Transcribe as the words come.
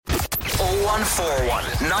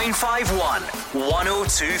0141 951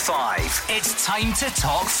 1025. It's time to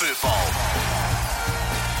talk football.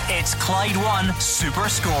 It's Clyde One Super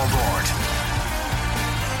Scoreboard.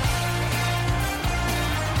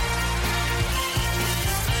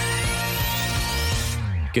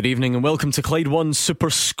 Good evening and welcome to Clyde One Super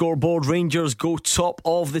Scoreboard. Rangers go top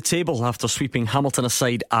of the table after sweeping Hamilton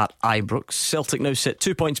aside at Ibrox. Celtic now sit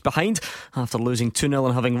 2 points behind after losing 2-0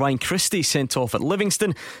 and having Ryan Christie sent off at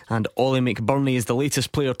Livingston. And Ollie McBurney is the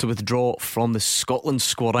latest player to withdraw from the Scotland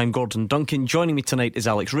squad. I'm Gordon Duncan. Joining me tonight is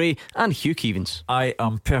Alex Ray and Hugh Keevins. I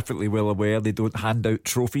am perfectly well aware they don't hand out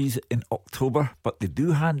trophies in October, but they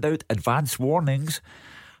do hand out advance warnings.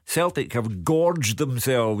 Celtic have gorged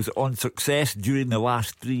themselves on success during the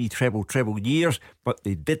last three treble years, but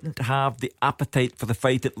they didn't have the appetite for the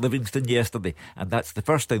fight at Livingston yesterday, and that's the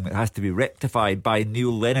first thing that has to be rectified by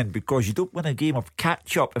Neil Lennon, because you don't win a game of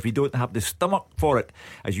catch-up if you don't have the stomach for it.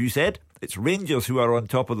 As you said, it's Rangers who are on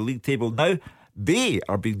top of the league table now. They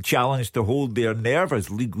are being challenged to hold their nerve as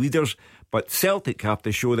league leaders, but Celtic have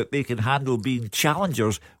to show that they can handle being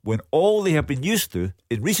challengers when all they have been used to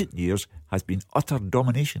in recent years has been utter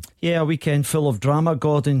domination. Yeah, a weekend full of drama.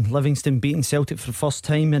 Gordon, Livingston beating Celtic for the first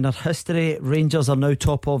time in their history. Rangers are now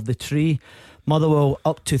top of the tree. Motherwell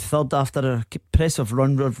up to third after a impressive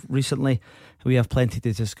run recently. We have plenty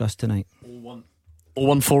to discuss tonight.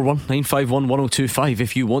 0141 951 1025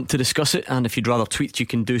 if you want to discuss it, and if you'd rather tweet you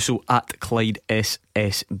can do so at Clyde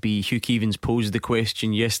SSB. Hugh Keevins posed the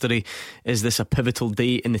question yesterday: is this a pivotal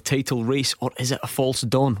day in the title race, or is it a false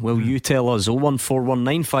dawn? Will you tell us? 0141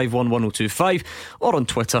 951 1025 or on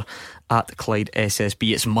Twitter at Clyde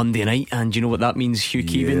SSB. It's Monday night, and you know what that means, Hugh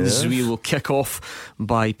Keevins. Yes. We will kick off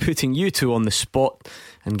by putting you two on the spot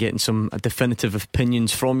and getting some definitive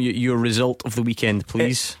opinions from you. Your result of the weekend,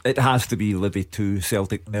 please. It has to be Livy 2,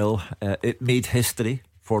 Celtic 0. It made history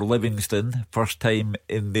for Livingston. First time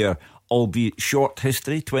in their albeit short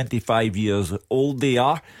history, 25 years old they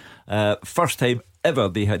are. First time ever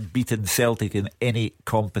they had beaten Celtic in any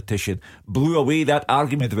competition. Blew away that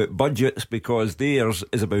argument about budgets, because theirs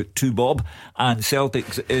is about 2 bob and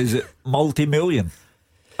Celtic's is multi-million.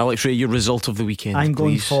 Alex Ray, your result of the weekend. I'm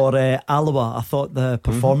going please. for Alloa. I thought the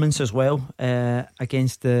performance as well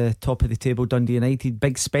against the top of the table Dundee United,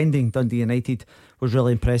 big spending Dundee United, was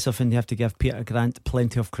really impressive, and you have to give Peter Grant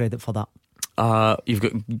plenty of credit for that. You've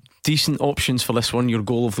got decent options for this one. Your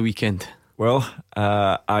goal of the weekend. Well,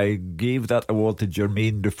 I gave that award to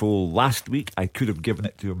Jermaine Defoe last week. I could have given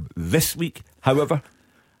it to him this week. However,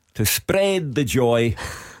 to spread the joy,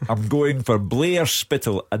 I'm going for Blair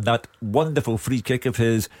Spittle and that wonderful free kick of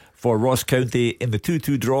his for Ross County in the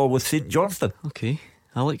 2-2 draw with St Johnstone. Okay,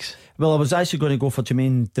 Alex? Well, I was actually going to go for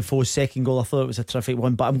Jermaine Defoe's second goal. I thought it was a terrific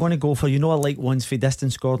one, but I'm going to go for, I like ones for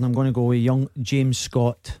distance scored, and I'm going to go with young James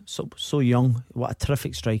Scott. So young. What a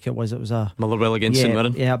terrific strike it was. It was a Motherwell against St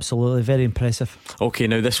Mirren. Yeah, absolutely, very impressive. Okay,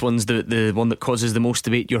 now this one's the one that causes the most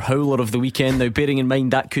debate. Your howler of the weekend. Now, bearing in mind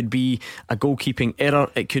that could be a goalkeeping error,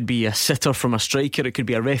 it could be a sitter from a striker, it could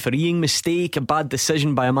be a refereeing mistake, a bad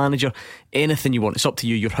decision by a manager, anything you want. It's up to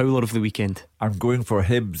you. Your howler of the weekend. I'm going for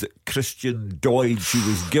Hibs Christian Doidge, who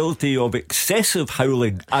was guilty of excessive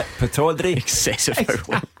howling at Pittodrie. Excessive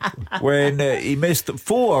howling. When he missed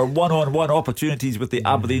 4 one-on-one opportunities with the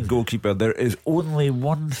Aberdeen goalkeeper. There is only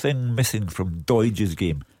one thing missing from Doidge's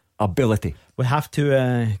game: ability. We have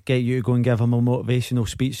to get you to go and give him a motivational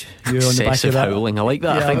speech. You're on the back of Excessive that. howling. I like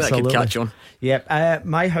that. Yeah, I think absolutely. that could catch on. Yeah,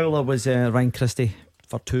 my howler was Ryan Christie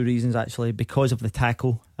for 2 reasons actually. Because of the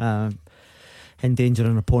tackle, endangering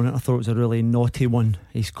an opponent. I thought it was a really naughty one.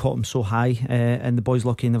 He's caught him so high, and the boys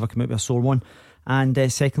lucky he never come out with a sore one.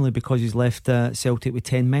 And secondly, because he's left Celtic with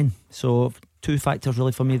 10 men. So 2 factors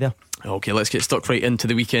really for me there. Okay, let's get stuck right into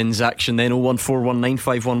the weekend's action then. 0141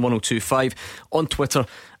 951 1025 on Twitter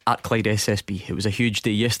at Clyde SSB. It was a huge day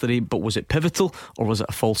yesterday, but was it pivotal or was it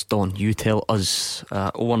a false dawn? You tell us.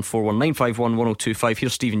 0141 951 1025.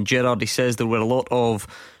 Here's Stephen Gerrard. He says there were a lot of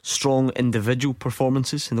strong individual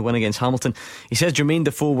performances in the win against Hamilton. He says Jermaine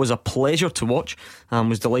Defoe was a pleasure to watch and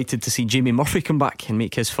was delighted to see Jamie Murphy come back and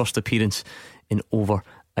make his first appearance in over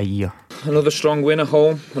a year. Another strong win at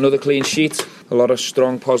home, another clean sheet, a lot of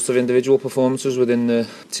strong positive individual performances within the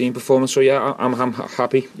team performance. So yeah, I'm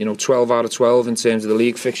happy. 12 out of 12 in terms of the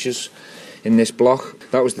league fixtures in this block.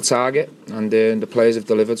 That was the target, and the players have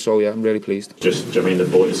delivered. So yeah, I'm really pleased. Just Jermaine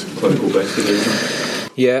Defoe's clinical best again.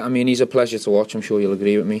 Yeah, I mean, he's a pleasure to watch. I'm sure you'll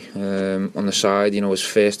agree with me. On the side, his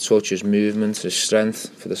first touch, his movement, his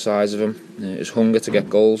strength for the size of him, his hunger to get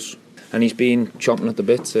goals, and he's been chomping at the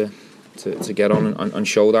bit to get on and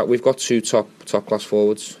show that. We've got 2 top class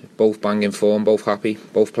forwards, both banging form, both happy,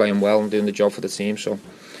 both playing well and doing the job for the team. So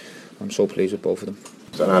I'm so pleased with both of them.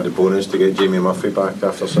 Is that an added bonus to get Jamie Murphy back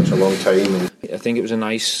after such a long time? I think it was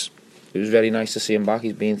very nice to see him back.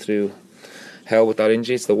 He's been through hell with that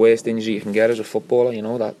injury. It's the worst injury you can get as a footballer,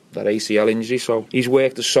 that ACL injury. So he's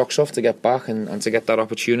worked his socks off to get back and to get that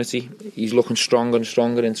opportunity. He's looking stronger and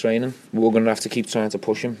stronger in training. We're going to have to keep trying to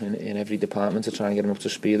push him in every department to try and get him up to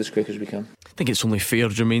speed as quick as we can. I think it's only fair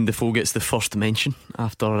Jermaine Defoe gets the first mention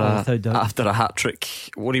after a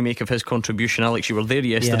hat-trick. What do you make of his contribution, Alex? You were there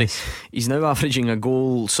yesterday. Yes. He's now averaging a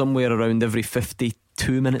goal somewhere around every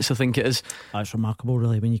 52 minutes, I think it is. That's remarkable,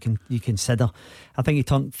 really, when you consider. I think he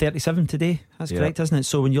turned 37 today. That's correct, isn't it?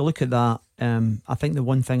 So when you look at that, I think the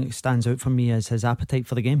one thing that stands out for me is his appetite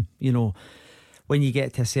for the game. When you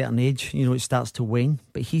get to a certain age, it starts to wane,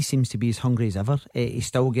 but he seems to be as hungry as ever. He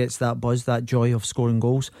still gets that buzz, that joy of scoring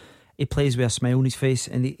goals. He plays with a smile on his face,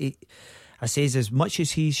 and I says, as much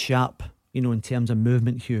as he's sharp, in terms of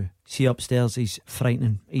movement, Hugh, see upstairs, he's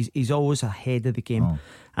frightening. He's always ahead of the game.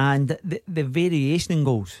 And the variation in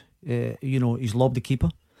goals, he's lobbed the keeper.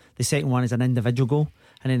 The second one is an individual goal,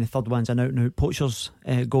 and then the third one's an out-and-out poacher's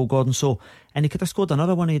goal, Gordon. And he could have scored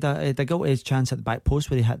another one. He had a guilty chance at the back post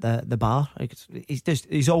where he hit the bar.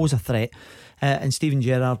 He's always a threat, and Steven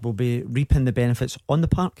Gerrard will be reaping the benefits on the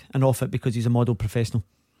park and off it because he's a model professional.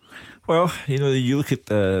 Well, you look at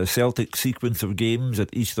the Celtic sequence of games at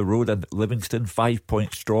Easter Road and Livingston, 5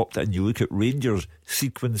 points dropped, and you look at Rangers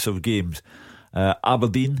sequence of games,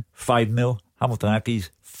 Aberdeen 5-0, Hamilton Accies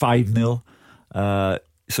 5-0.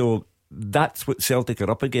 So that's what Celtic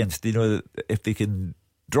are up against. If they can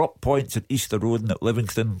drop points at Easter Road and at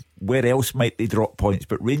Livingston, where else might they drop points?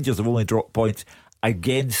 But Rangers have only dropped points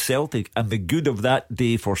against Celtic, and the good of that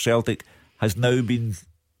day for Celtic has now been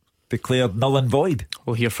declared null and void.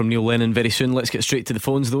 We'll hear from Neil Lennon very soon. Let's get straight to the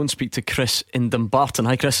phones though and speak to Chris in Dumbarton.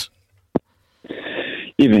 Hi, Chris.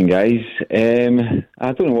 Evening, guys.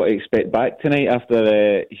 I don't know what to expect back tonight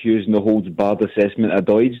after Hughes no holds barred assessment of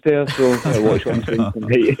Doidge there, so I'll watch one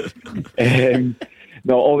tonight.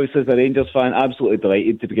 No, obviously as a Rangers fan, absolutely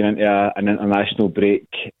delighted to be getting into an international break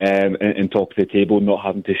and top of the table, not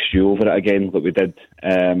having to stew over it again like we did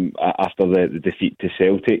after the defeat to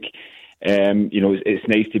Celtic. It's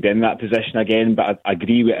nice to be in that position again, but I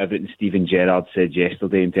agree with everything Steven Gerrard said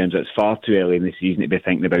yesterday in terms of it's far too early in the season to be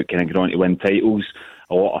thinking about kind of going to win titles,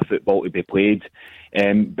 a lot of football to be played.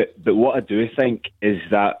 But what I do think is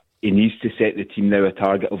that he needs to set the team now a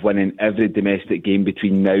target of winning every domestic game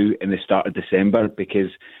between now and the start of December,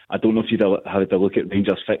 because I don't know if you'd had a look at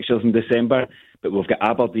Rangers fixtures in December, but we've got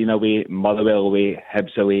Aberdeen away, Motherwell away,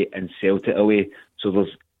 Hibs away and Celtic away, so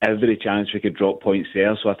there's every chance we could drop points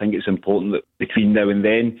there. So I think it's important that between now and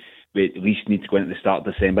then we at least need to go into the start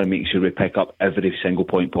of December and make sure we pick up every single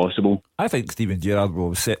point possible. I think Steven Gerrard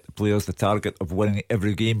will set the players the target of winning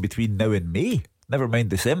every game between now and May, never mind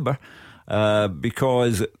December,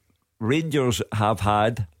 because Rangers have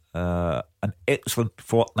had an excellent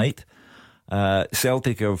fortnight.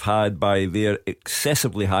 Celtic have had, by their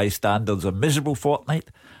excessively high standards, a miserable fortnight.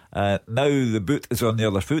 Now the boot is on the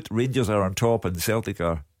other foot. Rangers are on top and Celtic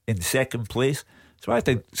are in second place. So I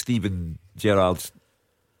think Steven Gerrard's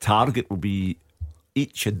target will be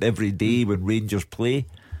each and every day when Rangers play,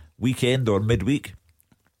 weekend or midweek,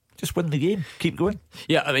 just win the game, keep going.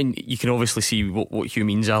 Yeah, I mean, you can obviously see what Hugh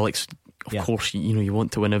means, Alex. Of course, you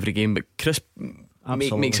want to win every game, but Chris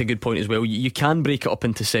makes a good point as well. You can break it up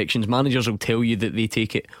into sections. Managers will tell you that they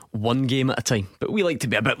take it one game at a time, but we like to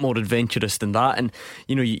be a bit more adventurous than that. And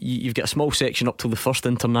you've got a small section up till the first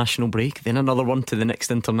international break, then another one to the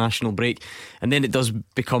next international break, and then it does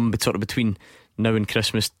become sort of between now and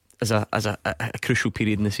Christmas as a crucial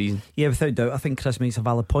period in the season. Yeah, without doubt. I think Chris makes a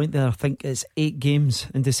valid point there. I think it's 8 games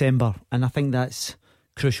in December, and I think that's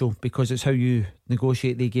crucial because it's how you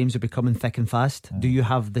negotiate the games are becoming thick and fast. Do you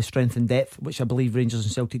have the strength and depth, which I believe Rangers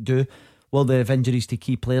and Celtic do? Will they have injuries to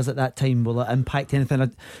key players at that time? Will it impact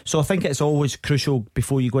anything? So I think it's always crucial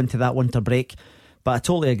before you go into that winter break. But I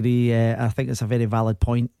totally agree. I think it's a very valid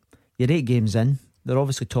point. You're 8 games in, they're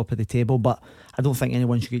obviously top of the table, but I don't think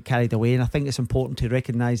anyone should get carried away, and I think it's important to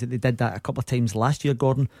recognise that they did that a couple of times last year,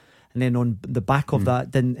 Gordon, and then on the back of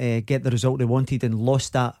that didn't get the result they wanted and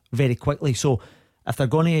lost that very quickly. So if they're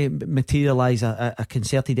going to materialise a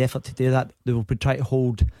concerted effort to do that, they will try to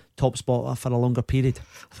hold top spot for a longer period.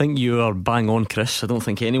 I think you are bang on, Chris. I don't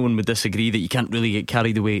think anyone would disagree that you can't really get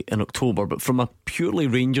carried away in October, but from a purely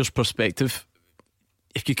Rangers perspective,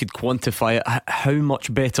 if you could quantify it, how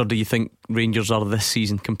much better do you think Rangers are this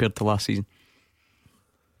season compared to last season?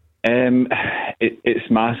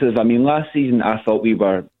 It's massive. I mean, last season I thought we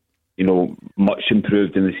were, much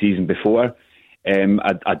improved in the season before.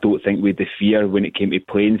 I don't think we had the fear when it came to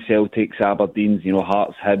playing Celtics, Aberdeens,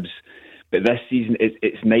 Hearts, Hibs, But this season,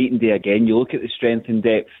 it's night and day again. You look at the strength and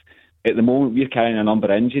depth. At the moment, we're carrying a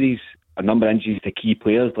number of injuries to key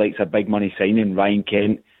players, like a big money signing, Ryan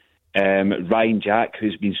Kent, Ryan Jack,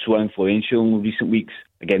 who's been so influential in recent weeks.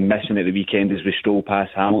 Again, missing at the weekend as we stroll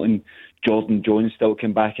past Hamilton. Jordan Jones still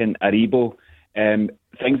came back in. Aribo.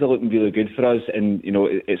 Things are looking really good for us, and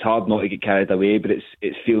it's hard not to get carried away, but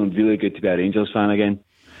it's feeling really good to be a Rangers fan again.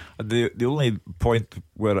 The only point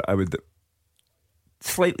where I would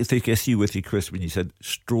slightly take issue with you, Chris, when you said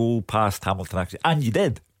stroll past Hamilton, actually, and you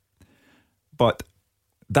did, but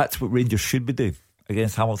that's what Rangers should be doing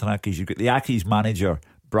against Hamilton Accies. You've got the Accies manager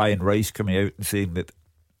Brian Rice coming out and saying that,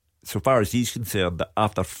 so far as he's concerned, that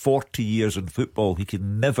after 40 years in football, he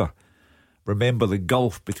can never remember the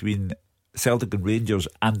gulf between Celtic and Rangers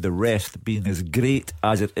and the rest being as great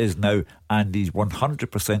as it is now, and he's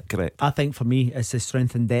 100% correct. I think for me it's the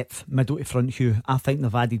strength and depth, middle to front, Hugh. I think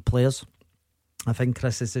they've added players. I think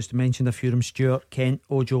Chris has just mentioned a few of them: Stewart, Kent,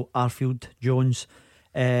 Ojo, Arfield, Jones,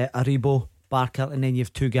 Aribo, Barker, and then you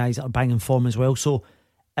have two guys that are banging form as well. So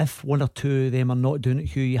if one or two of them are not doing it,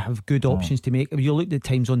 Hugh, you have good options to make. You looked at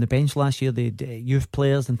times on the bench last year, the youth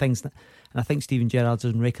players and things, and I think Stephen Gerrard's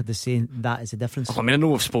on record as saying that is the difference. I mean, I know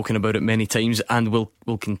we've spoken about it many times and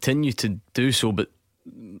we'll continue to do so, but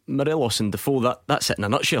Morelos and Defoe, that's it in a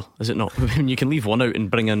nutshell, is it not? When you can leave one out and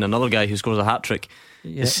bring in another guy who scores a hat-trick,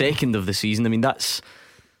 the second of the season. I mean, that's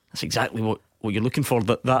exactly what you're looking for,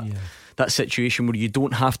 that situation where you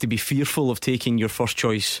don't have to be fearful of taking your first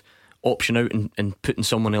choice option out and putting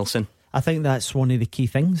someone else in. I think that's one of the key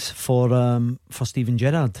things for Stephen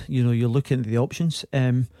Gerrard. You're looking at the options,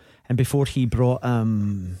 and before he brought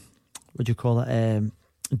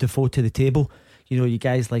Defoe to the table, you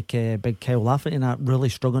guys like big Kyle Lafferty are really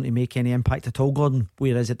struggling to make any impact at all, Gordon.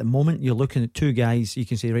 Whereas at the moment you're looking at two guys you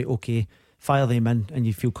can say, right, okay, fire them in and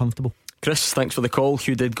you feel comfortable. Chris, thanks for the call.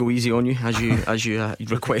 Hugh did go easy on you as you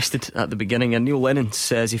requested at the beginning, and Neil Lennon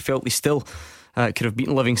says he felt he still could have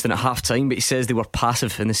beaten Livingston at half time, but he says they were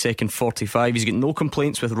passive in the second 45. He's got no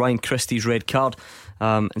complaints with Ryan Christie's red card,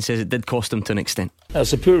 and says it did cost him to an extent.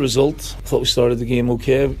 It's a poor result. I thought we started the game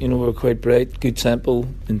okay. We were quite bright, good tempo,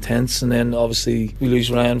 intense, and then obviously we lose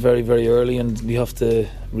Ryan very, very early and we have to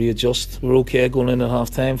readjust. We were okay going in at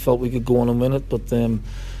half time, felt we could go on and win it, but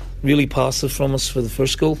really passive from us for the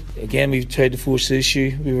first goal. Again, we tried to force the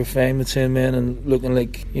issue. We were fine with 10 men and looking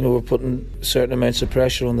like we're putting certain amounts of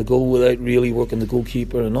pressure on the goal without really working the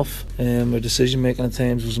goalkeeper enough. Our decision making at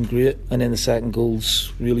times wasn't great, and then the second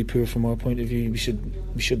goal's really poor from our point of view. We should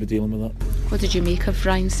be dealing with that. What did you make of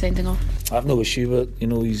Ryan sending off? I have no issue with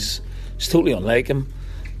it. He's totally unlike him,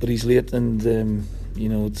 but he's late, and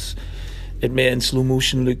it may in slow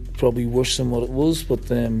motion look probably worse than what it was,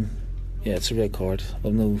 but yeah, it's a red card.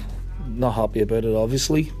 I'm not happy about it,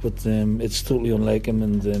 obviously, but it's totally unlike him,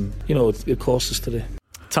 and it cost us today.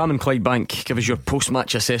 Tam and Clydebank, give us your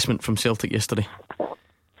post-match assessment from Celtic yesterday.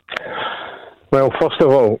 Well, first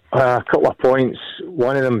of all, a couple of points.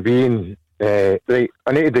 One of them being, right,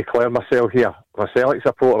 I need to declare myself here. I'm a Celtic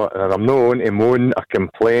supporter, and I'm not on to moan or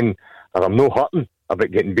complain, or I'm not hurting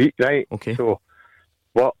about getting beat, right? Okay. So,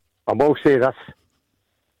 what I will say this: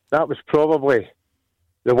 that was probably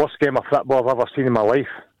the worst game of football I've ever seen in my life.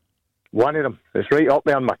 One of them. It's right up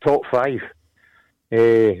there in my top 5.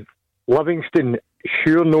 Livingston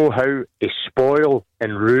sure know how to spoil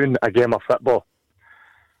and ruin a game of football.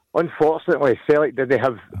 Unfortunately, Celtic they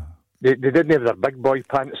didn't have their big boy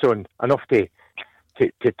pants on enough to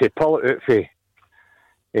pull it out for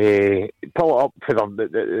pull it up for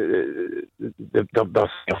their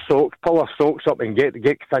socks, pull their socks up and get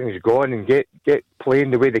things going and get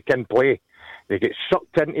playing the way they can play. They get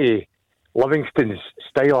sucked into Livingston's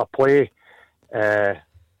style of play,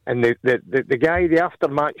 and the guy, the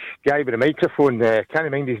aftermatch guy with the microphone,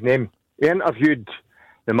 can't mind his name. He interviewed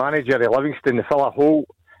the manager of Livingston, the fella Holt,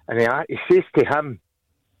 and he says to him,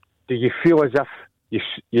 "Do you feel as if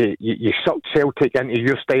you sucked Celtic into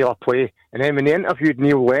your style of play?" And then when they interviewed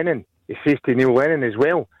Neil Lennon, he says to Neil Lennon as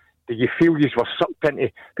well, "Do you feel you were sucked into?"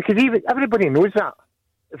 Because everybody knows that.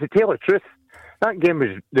 If they tell the truth, that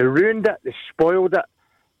game they ruined it, they spoiled it.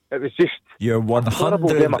 It was just you're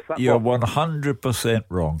 100%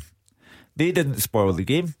 wrong. They didn't spoil the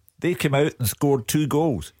game. They came out and scored 2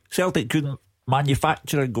 goals. Celtic couldn't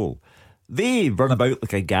manufacture a goal. They run about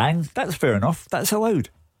like a gang. That's fair enough. That's allowed.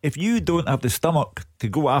 If you don't have the stomach to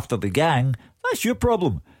go after the gang, that's your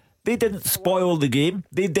problem. They didn't spoil the game.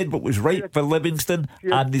 They did what was right for Livingston,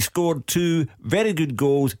 and they scored 2 very good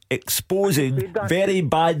goals, exposing very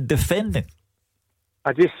bad defending.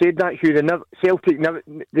 I just said that, Hugh. Celtic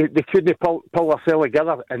they couldn't pull themselves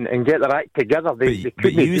together and get their act together. They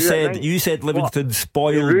couldn't. But you said Livingston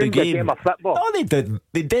spoiled the game. Of football. No, they didn't.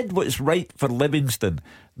 They did what's right for Livingston.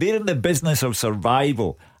 They're in the business of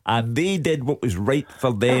survival, and they did what was right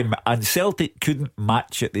for them. And Celtic couldn't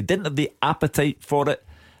match it. They didn't have the appetite for it.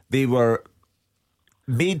 They were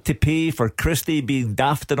made to pay for Christie being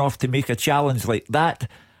daft enough to make a challenge like that.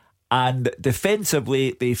 And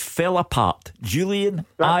defensively, they fell apart. Julian,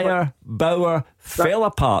 Ajer, Bauer fell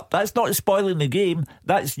apart. That's not spoiling the game.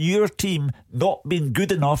 That's your team not being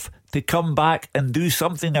good enough to come back and do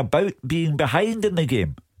something about being behind in the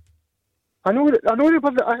game. I know. I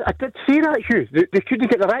did say that, Hugh. They couldn't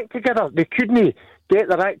get their act together. They couldn't get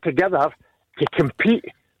their act together to compete.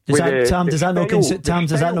 Does that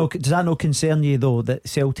not concern you though, that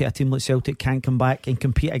Celtic, a team like Celtic, can't come back and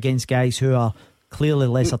compete against guys who are clearly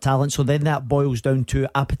lesser talent? So then that boils down to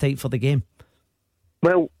appetite for the game.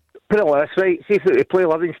 Well, put it like this, right? See if they play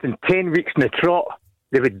Livingston 10 weeks in the trot,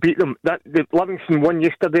 they would beat them. Livingston won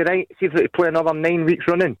yesterday, right? See if they play another 9 weeks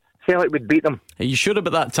running, Celtic would beat them. Are you sure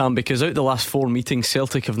about that, Tam? Because out of the last 4 meetings,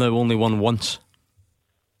 Celtic have now only won once.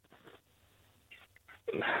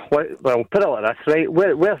 Well, put it like this, right?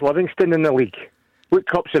 Where's Livingston in the league? What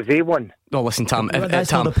cups have they won? No, listen, Tam.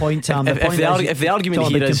 That's not the point, Tam. If the argument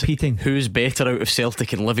here is who's better out of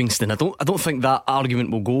Celtic and Livingston, I don't think that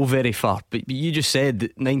argument will go very far. But you just said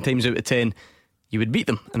that 9 times out of 10 you would beat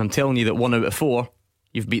them, and I'm telling you that 1 out of 4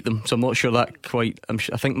 you've beat them. So I'm not sure that quite. I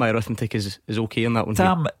think my arithmetic is okay on that one.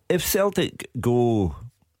 Tam, if Celtic go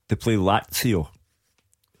to play Lazio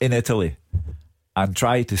in Italy and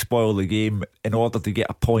try to spoil the game in order to get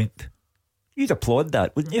a point, you'd applaud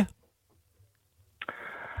that, wouldn't you?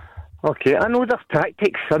 Okay, I know there's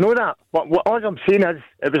tactics, I know that. But what all I'm saying is,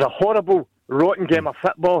 it was a horrible, rotten game of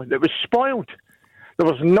football that was spoiled. There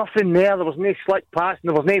was nothing there. There was no slick passing,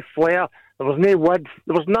 there was no flair, there was no width,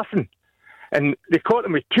 there was nothing. And they caught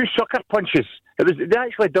them with 2 sucker punches. They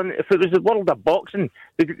actually done. If it was the world of boxing,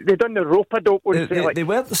 they done the rope-a-dope. They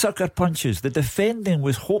weren't the sucker punches. The defending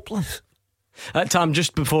was hopeless. Tam,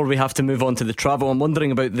 just before we have to move on to the travel, I'm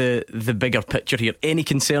wondering about the bigger picture here. Any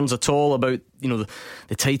concerns at all about the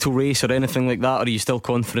title race or anything like that, or are you still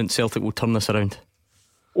confident Celtic will turn this around?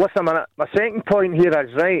 Listen a minute, my second point here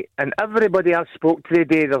is right, and everybody I've spoke to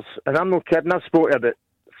today, and I'm not kidding, I've spoken to about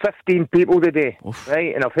 15 people today. Oof,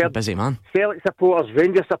 right, and I've heard busy man. Celtic supporters,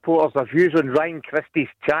 Rangers supporters, their views on Ryan Christie's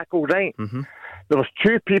tackle, right? Mm-hmm. There was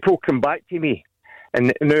 2 people come back to me,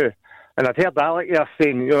 and I'd heard Alec there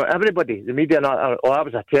saying, everybody, the media, that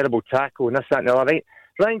was a terrible tackle, and this, that, and the other, right?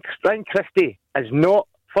 Ryan Christie is not,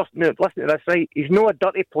 listen to this, right? He's not a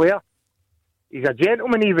dirty player. He's a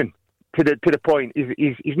gentleman, even, to the point.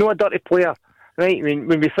 He's not a dirty player, right? I mean,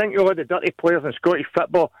 when we think of all the dirty players in Scottish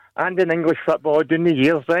football and in English football during the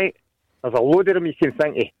years, right? There's a load of them you can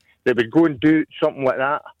think of that would go and do something like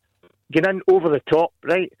that. Get in over the top,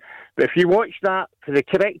 right? But if you watch that to the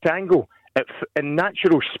correct angle, in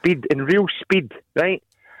natural speed, in real speed, right?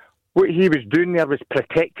 What he was doing there was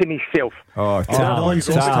protecting himself. Oh, Tam,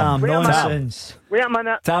 nonsense. Wait a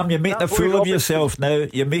minute. Tam, you're making a fool of yourself now.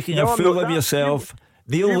 You're making a fool of yourself.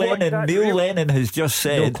 Neil Lennon has just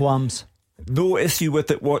said no qualms, no issue with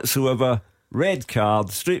it whatsoever. Red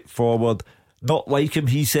card, straightforward. Not like him,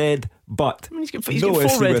 he said. But he's got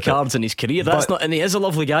 4 red cards in his career. That's not, and he is a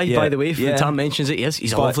lovely guy, by the way. If Tam mentions it,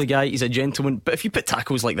 he's a lovely guy. He's a gentleman. But if you put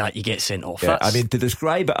tackles like that, you get sent off. Yeah, I mean, to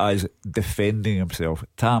describe it as defending himself,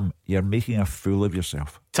 Tam, you're making a fool of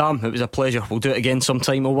yourself. Tam, it was a pleasure. We'll do it again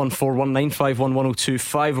sometime.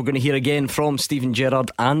 01419511025. We're going to hear again from Steven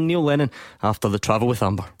Gerrard and Neil Lennon after the travel with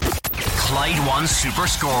Amber. Clyde One Super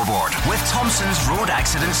Scoreboard with Thompson's Road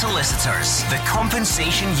Accident Solicitors. The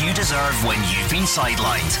compensation you deserve when you've been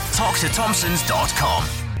sidelined. Talk to Thompsons.com.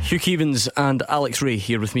 Hugh Keevins and Alex Ray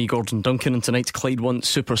here with me, Gordon Duncan, and tonight's Clyde One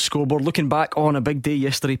Super Scoreboard. Looking back on a big day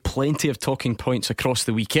yesterday, plenty of talking points across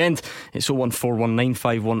the weekend. It's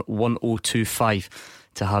 01419511025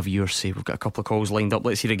 to have your say. We've got a couple of calls lined up.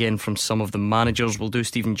 Let's hear again from some of the managers. We'll do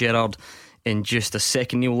Steven Gerrard in just a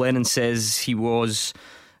second. Neil Lennon says he was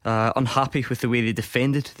unhappy with the way they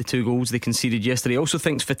defended the 2 goals they conceded yesterday. Also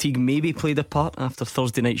thinks fatigue maybe played a part after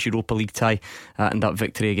Thursday night's Europa League tie and that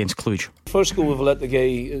victory against Cluj. First goal we've let the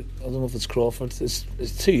guy, I don't know if it's Crawford, it's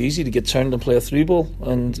too easy to get turned and play a through ball,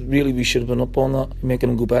 and really we should have been up on that, making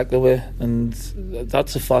him go back the way, and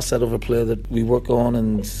that's a facet of our play that we work on,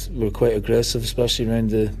 and we're quite aggressive, especially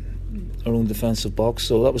around our own defensive box,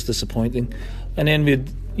 so that was disappointing. And then we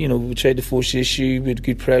tried to force the issue, we had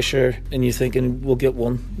good pressure, and you're thinking we'll get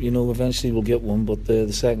one, eventually we'll get one, but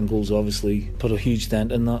the second goal's obviously put a huge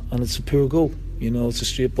dent in that, and it's a poor goal, it's a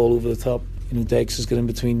straight ball over the top. Dykes has got in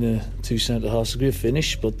between the two centre halves. A great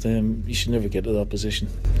finish, but you should never get to that position.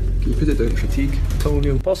 Can you put it down to fatigue,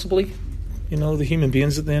 O'Neill? Possibly. The human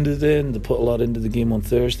beings at the end of the day, and they put a lot into the game on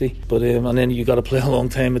Thursday. But and then you got to play a long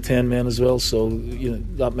time with 10 men as well, so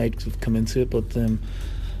that might have come into it. But I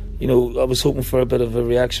was hoping for a bit of a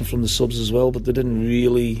reaction from the subs as well, but they didn't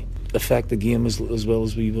really affect the game as well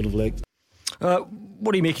as we would have liked.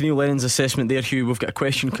 What are you making of Neil Lennon's assessment there, Hugh? We've got a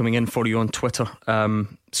question coming in for you on Twitter.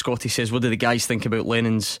 Scotty says, what do the guys think about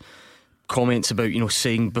Lennon's comments about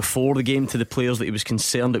saying before the game to the players that he was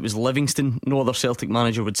concerned it was Livingston? No other Celtic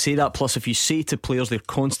manager would say that. Plus, if you say to players they're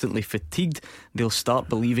constantly fatigued, they'll start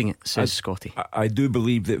believing it, says Scotty. I do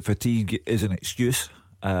believe that fatigue is an excuse.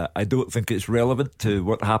 I don't think it's relevant to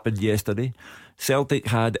what happened yesterday. Celtic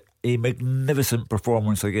had a magnificent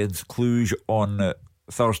performance against Cluj on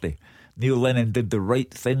Thursday. Neil Lennon did the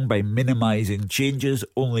right thing by minimising changes.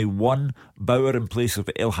 Only one, Bauer in place of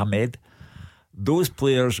El Hamed. Those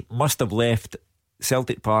players must have left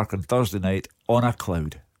Celtic Park on Thursday night on a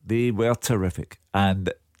cloud. They were terrific,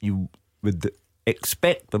 and you would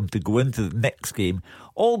expect them to go into the next game,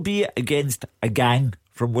 albeit against a gang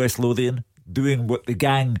from West Lothian, doing what the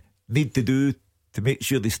gang need to do to make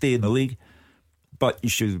sure they stay in the league. But you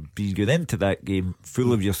should be going into that game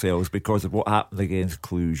full of yourselves because of what happened against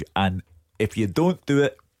Cluj. And if you don't do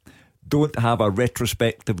it, don't have a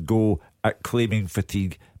retrospective go at claiming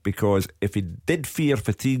fatigue, because if you did fear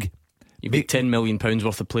fatigue, you've got £10 million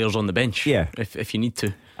worth of players on the bench. Yeah, if you need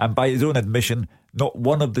to. And by his own admission, not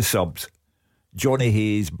one of the subs, Johnny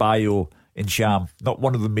Hayes, Bayo and Sham, not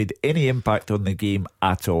one of them made any impact on the game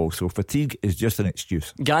at all. So fatigue is just an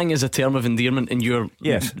excuse. Gang is a term of endearment in your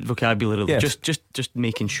vocabulary. Yes. Just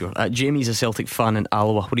making sure. Jamie's a Celtic fan in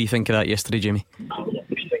Alloa. What do you think of that yesterday, Jamie?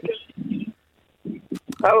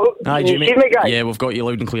 Hello. Hi, Jamie. You see me, guys? Yeah, we've got you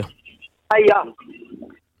loud and clear. Hiya.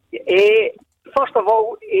 First of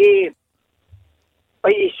all,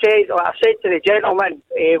 like you said, like I said to the gentleman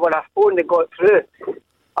when I phoned and got through,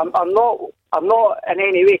 I'm not in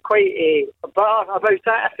any way quite bitter about it.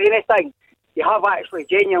 If anything, you have actually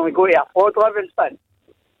genuinely got to applaud Livingston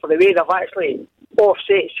for the way they've actually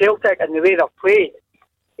offset Celtic and the way they've played.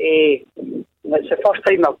 It's the first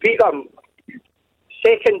time they've beat them.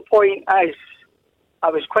 Second point is, I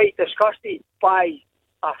was quite disgusted by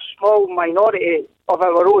a small minority of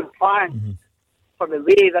our own fans for the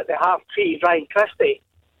way that they have treated Ryan Christie.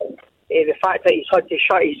 The fact that he's had to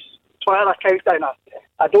shut his Twitter account down,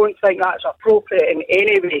 I don't think that's appropriate in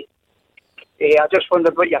any way. I just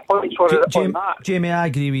wondered what your points were on that. Jamie, I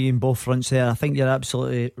agree with you in both fronts there. I think you're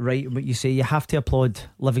absolutely right in what you say. You have to applaud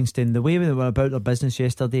Livingston. The way they were about their business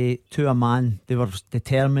yesterday, to a man, they were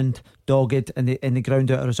determined, dogged, and they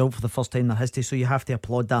ground out a result for the first time in their history. So you have to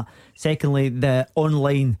applaud that. Secondly, the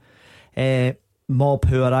online mob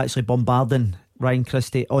who are actually bombarding Ryan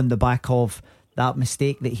Christie on the back of that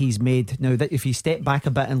mistake that he's made. Now, that if you step back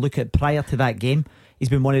a bit and look at prior to that game, he's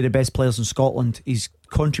been one of the best players in Scotland. He's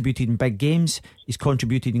contributed in big games. He's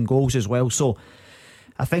contributed in goals as well. So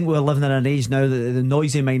I think we're living in an age now that the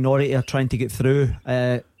noisy minority are trying to get through.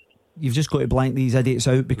 You've just got to blank these idiots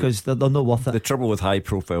out because they're not worth it. The trouble with high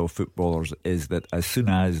profile footballers is that as soon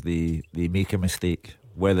as they make a mistake,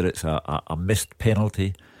 whether it's a missed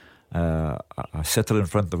penalty, a sitter in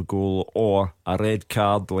front of goal, or a red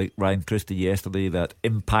card like Ryan Christie yesterday that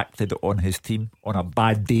impacted on his team on a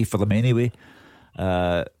bad day for them anyway,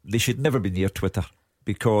 they should never be near Twitter,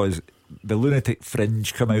 because the lunatic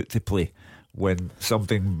fringe come out to play when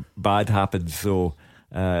something bad happens. So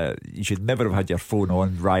you should never have had your phone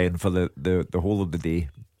on, Ryan, for the whole of the day.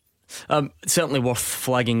 Certainly worth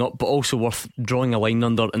flagging up, but also worth drawing a line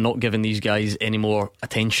under and not giving these guys any more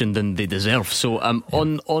attention than they deserve. So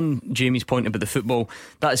on Jamie's point about the football,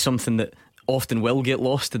 that is something that often will get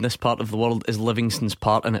lost in this part of the world, is Livingston's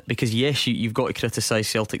part in it. Because yes, you've got to criticise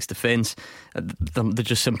Celtic's defence. There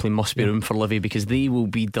just simply must be room for Livy, because they will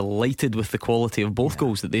be delighted with the quality of both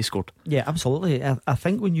goals that they scored. Yeah, absolutely. I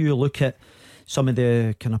think when you look at some of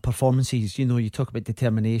the kind of performances, you talk about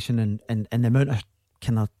determination and the amount of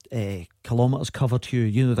kind of kilometres covered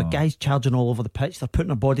here, the guys charging all over the pitch, they're putting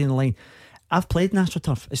their body in the line. I've played in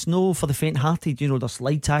AstroTurf. It's no for the faint hearted. There's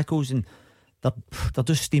slide tackles and they're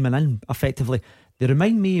just steaming in effectively. They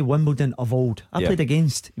remind me of Wimbledon of old. I played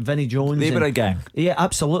against Vinnie Jones. They were a gang. Yeah,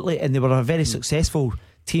 absolutely. And they were a very successful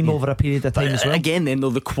team over a period of time as well. Again, then,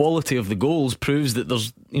 though, the quality of the goals proves that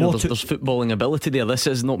there's there's footballing ability there. This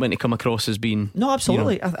is not meant to come across as being... No,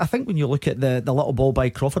 absolutely. I think when you look at the little ball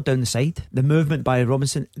by Crawford down the side, the movement by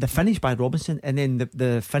Robinson, the finish by Robinson, and then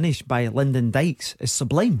the finish by Lyndon Dykes is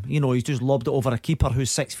sublime. He's just lobbed it over a keeper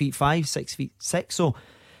who's 6'5", 6'6". So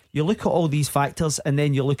you look at all these factors, and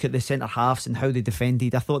then you look at the centre halves and how they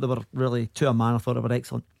defended. I thought they were really, to a man, I thought they were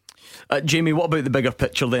excellent. Jamie, what about the bigger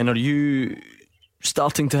picture then? Are you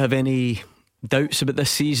starting to have any doubts about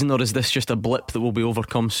this season, or is this just a blip that will be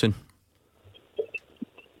overcome soon?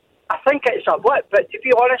 I think it's a blip, but to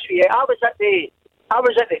be honest with you, I was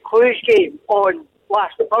at the Clues game on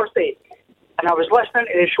last Thursday, and I was listening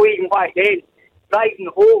to the Sweden back then, driving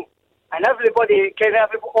home, and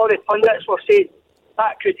all the pundits were saying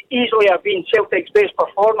that could easily have been Celtic's best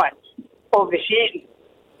performance of the season.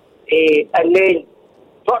 And then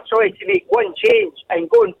virtually to make one change and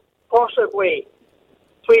go and possibly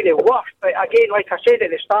play the worst. But again, like I said at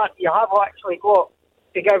the start, you have actually got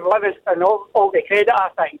to give Livingston all the credit, I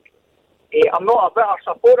think. I'm not a bitter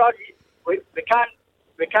supporter. We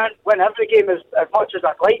can't win every game as much as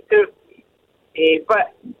I'd like to.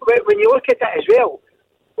 But when you look at it as well,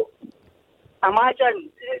 imagine,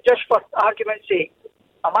 just for argument's sake,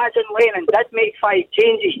 imagine Lennon did make 5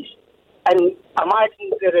 changes, and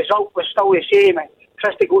imagine the result was still the same and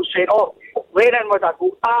Christie got sent off. Lennon would have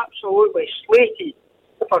got absolutely slated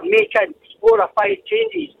for making 4 or 5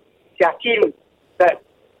 changes to a team that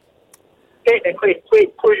technically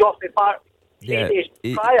played Clues off the park 3 days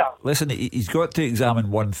prior. Listen, he's got to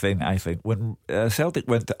examine one thing, I think. When Celtic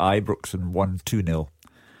went to Ibrox and won 2-0,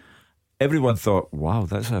 everyone thought, wow,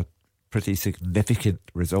 that's a pretty significant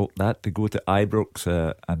result, that, to go to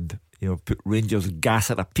Ibrox and put Rangers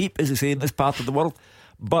gas at a peep, as they say in this part of the world.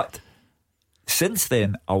 But since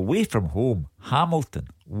then, away from home, Hamilton,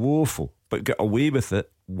 woeful, but got away with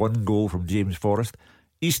it. 1 goal from James Forrest.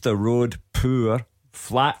 Easter Road, poor,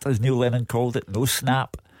 flat, as Neil Lennon called it, no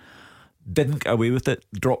snap. Didn't get away with it,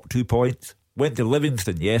 dropped 2 points. Went to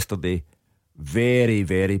Livingston yesterday, very,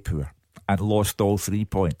 very poor, and lost all 3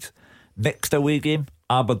 points. Next away game,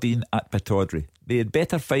 Aberdeen at Pittodrie. They had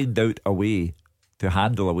better find out a way to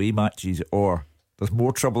handle away matches, or there's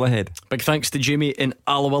more trouble ahead. Big thanks to Jamie in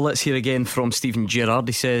Alloa. Let's hear again from Stephen Gerrard.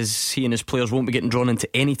 He says he and his players won't be getting drawn into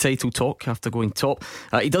any title talk after going top.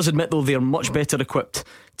 He does admit though they're much better equipped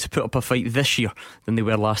to put up a fight this year than they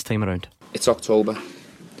were last time around. It's October.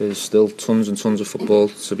 There's still tons and tons of football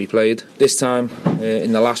to be played. This time,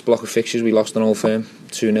 in the last block of fixtures, we lost an Old Firm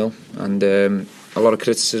 2-0, and a lot of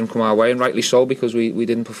criticism come our way, and rightly so, because we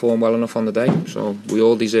didn't perform well enough on the day. So we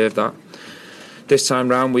all deserve that. This time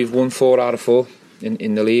round, we've won 4 out of 4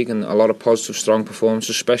 in the league, and a lot of positive, strong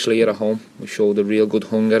performances, especially here at home. We showed a real good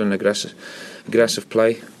hunger and aggressive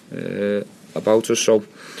play about us. So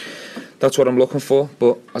that's what I'm looking for.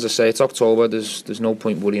 But as I say, it's October. There's no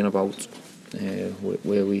point worrying about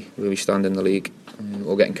where we stand in the league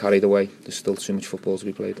or getting carried away. There's still too much football to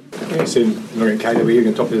be played. Yeah, saying you're not getting carried away, you're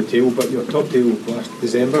going top of the table, but your top table last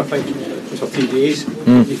December, I think, was for 3 days.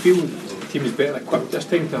 Do you feel the team is better equipped this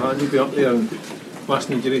time to handle being up there and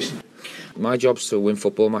lasting the duration? My job's to win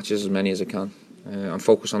football matches, as many as I can, and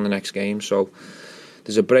focus on the next game. So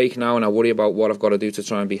there's a break now, and I worry about what I've got to do to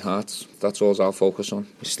try and beat Hearts. That's all I'll focus on.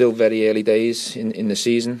 It's still very early days in the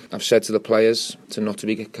season. I've said to the players not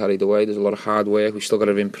to get carried away. There's a lot of hard work. We've still got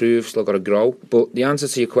to improve, still got to grow. But the answer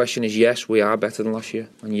to your question is yes, we are better than last year,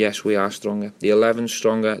 and yes, we are stronger. The 11's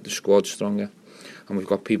stronger, the squad's stronger, and we've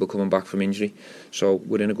got people coming back from injury. So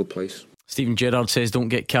we're in a good place. Stephen Gerrard says don't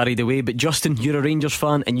get carried away. But Justin, you're a Rangers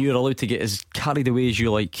fan and you're allowed to get as carried away as you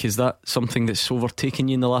like. Is that something that's overtaken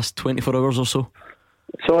you in the last 24 hours or so?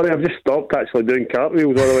 Sorry, I've just stopped actually doing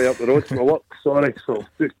cartwheels all the way up the road to my work. Sorry, so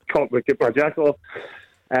just can't get my jacket off.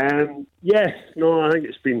 I think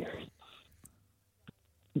it's been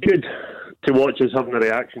good to watch us having a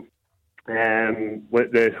reaction.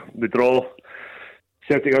 With the draw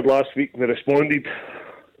Celtic had last week, they responded,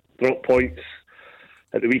 dropped points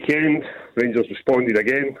at the weekend. Rangers responded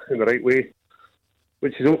again in the right way,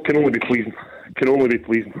 which can only be pleasing.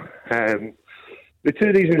 The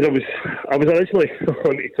 2 reasons I was originally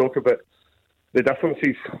wanting to talk about the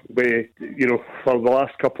differences with, for the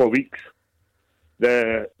last couple of weeks,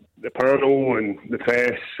 the panel and the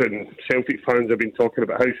press and Celtic fans have been talking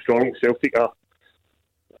about how strong Celtic are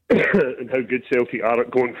and how good Celtic are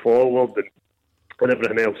at going forward and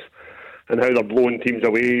everything else, and how they're blowing teams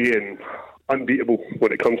away and unbeatable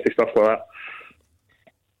when it comes to stuff like that.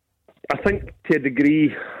 I think to a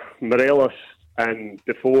degree Morelos and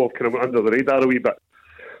Defoe have kind of under the radar a wee bit,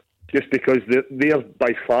 just because they're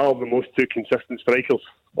by far the most 2 consistent strikers.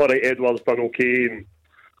 Alright, Edwards done okay, and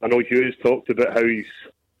I know Hughes talked about how he's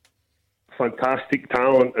fantastic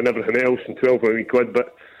talent and everything else, and 12 million quid,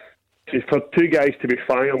 but just for 2 guys to be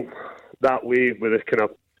firing that way with the kind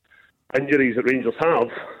of injuries that Rangers have,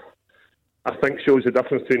 I think shows the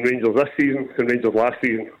difference between Rangers this season and Rangers last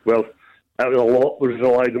season. Well, a lot was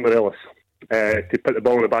relied on Morelos. to put the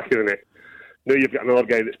ball in the back of the net. Now you've got another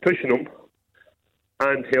guy that's pushing them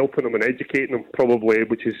and helping them and educating them, probably,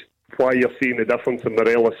 which is why you're seeing the difference in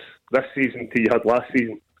Morelos this season to you had last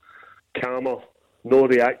season. Calmer, no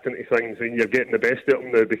reacting to things, and you're getting the best out of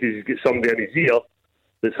him now because he's got somebody in his ear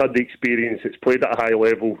that's had the experience, that's played at a high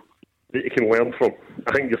level, that you can learn from.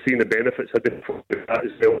 I think you're seeing the benefits of that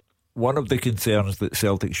as well. One of the concerns that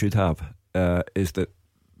Celtic should have is that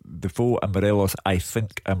Defoe and Morelos, I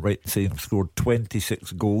think I'm right in saying, have scored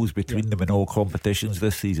 26 goals between them in all competitions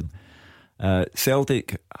this season.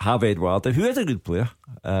 Celtic have Edouard, who is a good player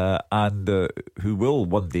and who will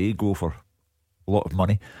one day go for a lot of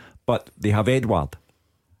money, but they have Edouard.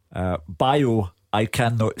 Bayo, I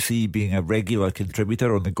cannot see being a regular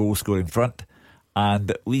contributor on the goal scoring front,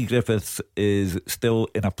 and Lee Griffiths is still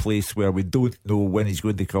in a place where we don't know when he's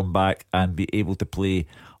going to come back and be able to play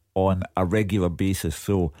on a regular basis.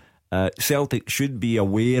 So Celtic should be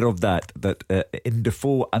aware of that in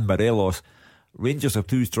Defoe and Morelos, Rangers have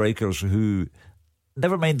two strikers who,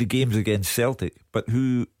 never mind the games against Celtic, but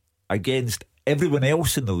who against everyone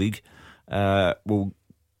else in the league will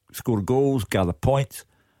score goals, gather points,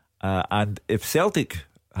 and if Celtic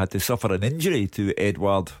had to suffer an injury to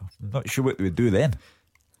Edouard, I'm not sure what they would do then.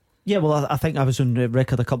 Yeah, well, I think I was on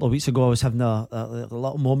record a couple of weeks ago. I was having a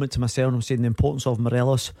little moment to myself. I'm saying the importance of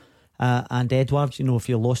Morelos and Edouard. You know, if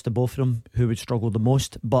you lost to both of them, who would struggle the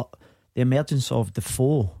most? But the emergence of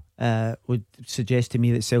Defoe would suggest to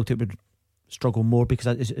me that Celtic would struggle more, because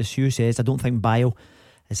as Hugh says, I don't think Bayo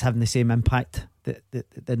is having the same impact that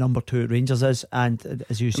the number 2 at Rangers is. And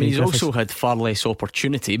as you say, he's also had far less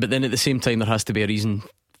opportunity, but then at the same time there has to be a reason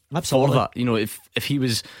for that. You know, if he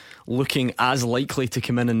was looking as likely to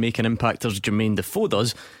come in and make an impact as Jermaine Defoe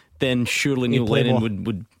does, then surely Neil Lennon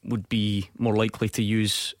would be more likely to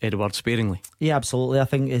use Edouard sparingly. Yeah, absolutely. I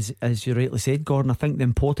think as you rightly said, Gordon, I think the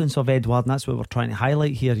importance of Edouard, and that's what we're trying to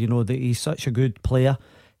highlight here, you know, that he's such a good player.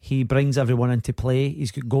 He brings everyone into play.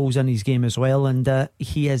 He's got goals in his game as well, and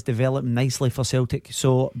he has developed nicely for Celtic.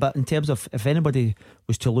 So, but in terms of if anybody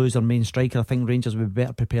was to lose their main striker, I think Rangers would be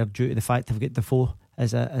better prepared due to the fact they've got Defoe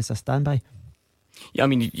as a standby. Yeah, I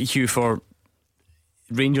mean, Hugh, for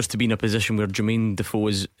Rangers to be in a position where Jermaine Defoe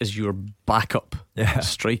is your backup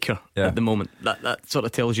striker at the moment, that sort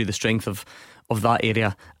of tells you the strength of that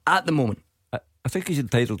area at the moment. I think he's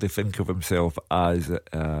entitled to think of himself as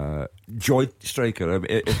a joint striker. I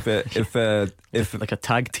mean, if like a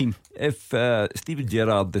tag team. If Steven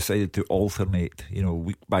Gerrard decided to alternate, you know,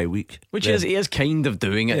 week by week, which he is kind of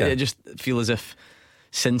doing it. I just feel as if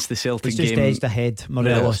since the Celtic game, he's just edged ahead.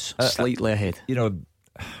 Morelos slightly ahead. You know,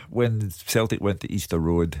 when Celtic went to Easter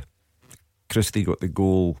Road, Christie got the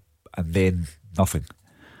goal and then nothing.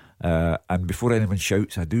 And before anyone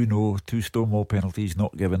shouts, I do know 2 Stonewall penalties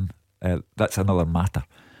not given. That's another matter.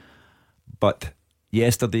 But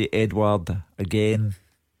yesterday, Edouard, again,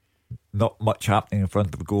 not much happening in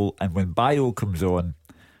front of the goal. And when Bayo comes on,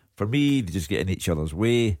 for me, they just get in each other's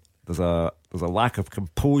way. There's a lack of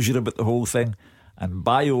composure about the whole thing. And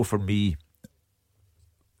Bayo, for me,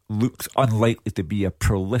 looks unlikely to be a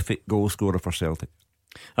prolific goal scorer for Celtic.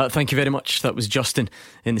 Thank you very much. That was Justin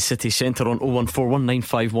in the city centre on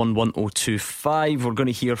 01419511025. We're going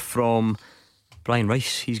to hear from Brian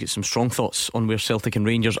Rice. He's got some strong thoughts on where Celtic and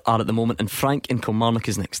Rangers are at the moment. And Frank in Kilmarnock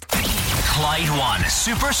is next. Clyde One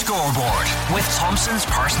Super Scoreboard with Thompson's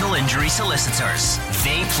personal injury solicitors.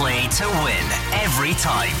 They play to win every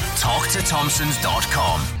time. Talk to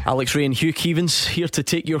Thompsons.com. Alex Ray and Hugh Keevins here to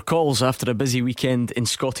take your calls after a busy weekend in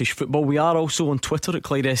Scottish football. We are also on Twitter at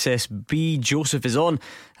Clyde SSB. Joseph is on.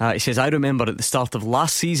 He says, I remember at the start of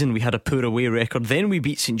last season we had a poor away record. Then we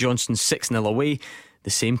beat St Johnstone 6-0 away. The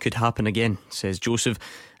same could happen again, says Joseph.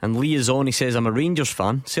 And Lee is on. He says, I'm a Rangers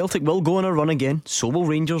fan. Celtic will go on a run again. So will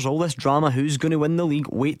Rangers. All this drama, who's going to win the league?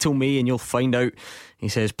 Wait till May and you'll find out. He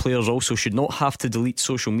says players also should not have to delete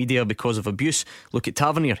social media because of abuse. Look at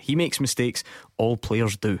Tavernier. He makes mistakes. All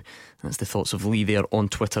players do. That's the thoughts of Lee there on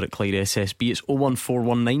Twitter at Clyde SSB. It's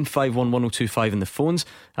 01419511025 in the phones.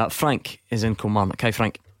 Frank is in Kilmarnock. Hi,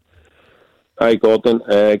 Frank. Hi, Gordon.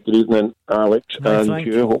 Good evening, Alex. Hi, and Frank.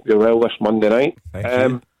 Hugh. Hope you're well this Monday night.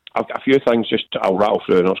 I've got a few things I'll rattle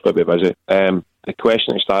through, and it's going to be busy. The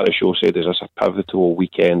question at the start of the show said, is this a pivotal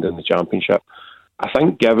weekend in the Championship? I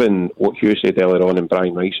think given what Hugh said earlier on and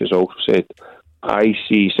Brian Rice has also said, I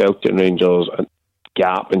see Celtic and Rangers a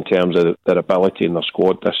gap in terms of their ability in their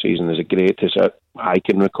squad this season is the greatest I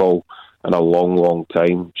can recall in a long, long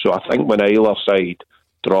time. So I think when either side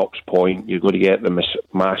drops point, you're going to get the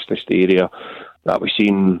mass hysteria that we've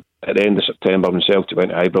seen at the end of September when Celtic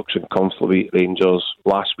went to Ibrox and comfortably beat Rangers.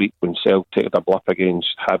 Last week when Celtic had a blip against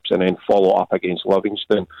Hibs and then follow up against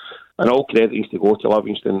Livingston. And all credit needs to go to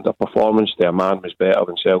Livingston. Their performance to a man was better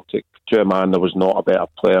than Celtic. To a man, there was not a better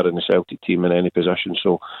player in the Celtic team in any position.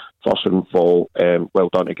 So, first and all, well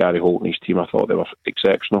done to Gary Holt and his team. I thought they were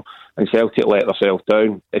exceptional. And Celtic let themselves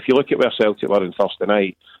down. If you look at where Celtic were on Thursday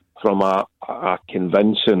night, from a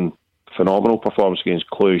convincing, phenomenal performance against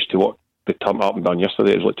Cluj to what they turned up and done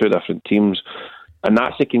yesterday, it was like two different teams. And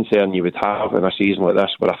that's the concern you would have in a season like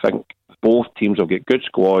this, where I think both teams will get good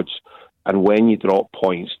squads. And when you drop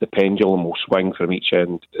points, the pendulum will swing from each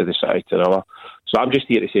end of the city to the other. So I'm just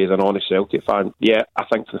here to say, as an honest Celtic fan, yeah, I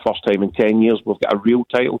think for the first time in 10 years, we've got a real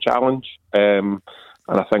title challenge. And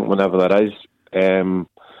I think whenever there is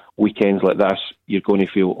weekends like this, you're going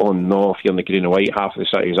to feel, oh no, if you're in the green and white, half of the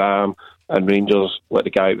city's arm, and Rangers, like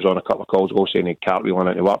the guy who was on a couple of calls ago saying he'd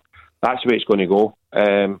cartwheeling into work, that's the way it's going to go.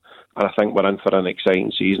 And I think we're in for an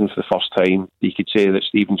exciting season for the first time. You could say that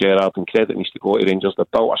Steven Gerrard, and credit needs to go to Rangers, they've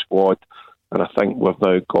built a squad, and I think we've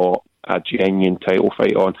now got a genuine title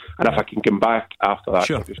fight on. And if I can come back after that,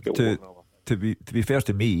 sure. To be fair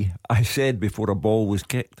to me, I said before a ball was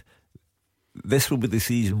kicked, this will be the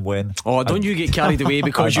season when... Oh, don't you get carried away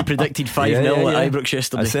because you predicted 5-0 at Ibrox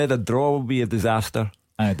yesterday. I said a draw will be a disaster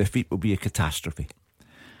and a defeat will be a catastrophe.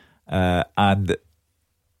 And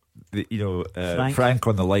Frank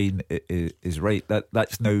on the line is right.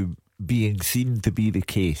 That's now being seen to be the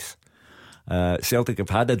case. Celtic have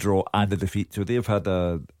had a draw and a defeat, so they've had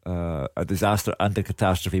a disaster and a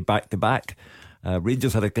catastrophe back to back.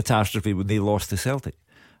 Rangers had a catastrophe when they lost to Celtic.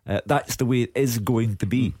 That's the way it is going to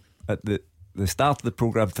be. At the start of the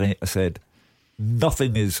programme tonight, I said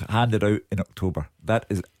nothing is handed out in October. That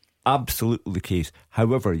is absolutely the case.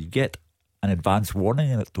 However, you get an advance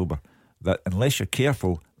warning in October that, unless you're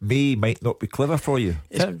careful, might not be clever for you.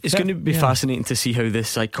 It's going to be fascinating to see how the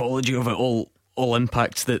psychology of it all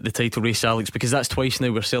impacts the title race, Alex, because that's twice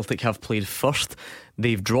now where Celtic have played first,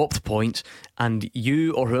 they've dropped points, and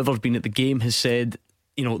you or whoever's been at the game has said,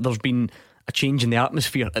 there's been a change in the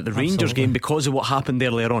atmosphere at the Rangers game because of what happened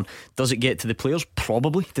earlier on. Does it get to the players?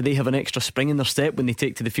 Probably. Do they have an extra spring in their step when they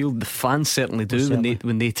take to the field? The fans certainly do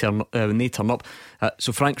when they turn up.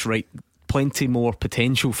 So Frank's right. Plenty more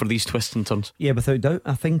potential for these twists and turns. Yeah, without doubt.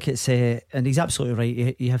 I think it's and he's absolutely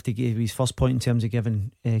right. You have to give his first point in terms of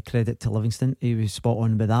giving credit to Livingston. He was spot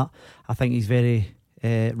on with that. I think he's very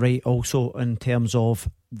right also in terms of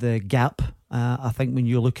the gap. I think when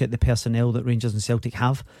you look at the personnel that Rangers and Celtic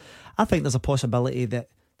have, I think there's a possibility that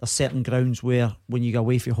there's certain grounds where when you go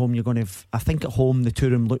away from home, you're going to I think at home the two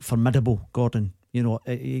of them look formidable, Gordon.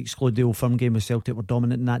 Exclude the Old Firm game with Celtic were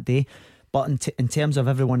dominant in that day. But in terms of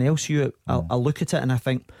everyone else, I'll look at it and I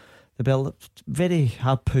think they'll be very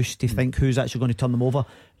hard pushed to think who's actually going to turn them over.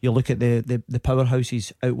 You look at the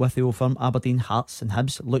powerhouses out with the Old Firm, Aberdeen, Hearts and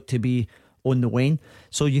Hibs look to be on the wane.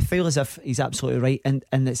 So you feel as if he's absolutely right, and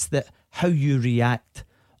it's how you react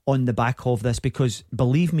on the back of this, because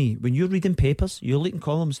believe me, when you're reading papers, you're reading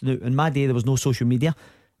columns. Now, in my day there was no social media.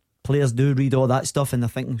 Players do read all that stuff and they're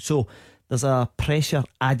thinking, so there's a pressure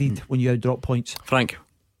added when you outdrop points. Frank.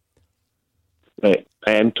 Right,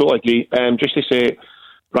 totally agree. Just to say,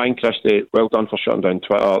 Ryan Christie, well done for shutting down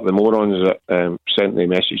Twitter. The morons that sent the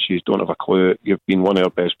messages don't have a clue. You've been one of our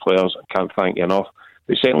best players. I can't thank you enough.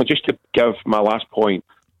 But certainly, just to give my last point,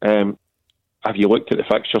 have you looked at the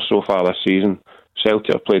fixtures so far this season?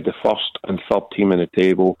 Celtic have played the first and third team in the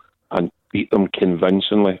table and beat them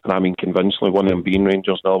convincingly. And I mean convincingly, one of them being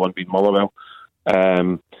Rangers, the other one being Motherwell.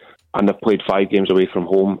 And they've played 5 games away from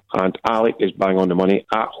home. And Alec is bang on the money.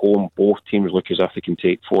 At home, both teams look as if they can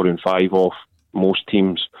take 4 and 5 off most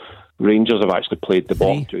teams. Rangers have actually played the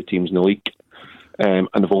bottom 2 teams in the league. And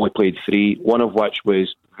they've only played 3, one of which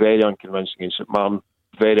was very unconvincing against St Mirren,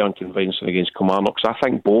 very unconvincing against Kilmarnock. So I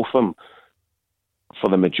think both of them, for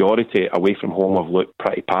the majority, away from home have looked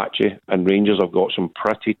pretty patchy. And Rangers have got some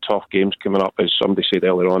pretty tough games coming up, as somebody said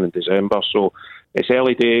earlier on in December. So it's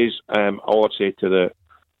early days. All I'd say to the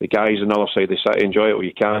guys on the other side of the city, enjoy it while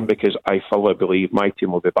you can, because I fully believe my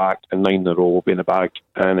team will be back and 9 in a row will be in the bag.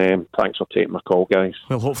 And thanks for taking my call, guys.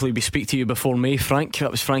 Well, hopefully we speak to you before May, Frank. That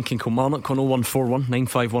was Frank in Kilmarnock on 0141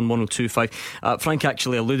 951 1025. Frank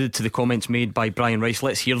actually alluded to the comments made by Brian Rice.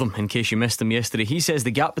 Let's hear them in case you missed them yesterday. He says the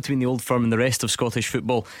gap between the Old Firm and the rest of Scottish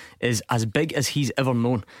football is as big as he's ever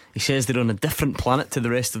known. He says they're on a different planet to the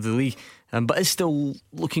rest of the league, but is still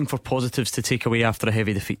looking for positives to take away after a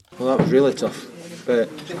heavy defeat. Well, that was really tough, but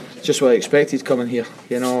just what I expected coming here.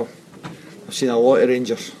 I've seen a lot of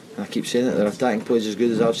Rangers, and I keep saying it, their attacking play is as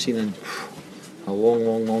good as I've seen in a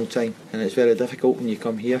long time, and it's very difficult when you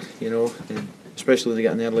come here, and especially when they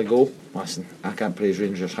get an early goal. Listen, I can't praise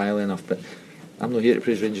Rangers highly enough, but I'm not here to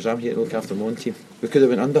praise Rangers, I'm here to look after my own team. we could have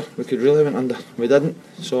went under. We could really have went under. We didn't.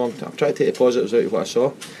 So I'm trying to take the positives out of what I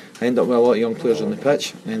saw. I ended up with a lot of young players on the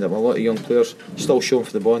pitch. I ended up with a lot of young players still showing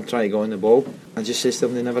for the ball and trying to go on the ball. I just said to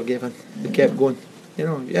them, they never gave in. They kept going. You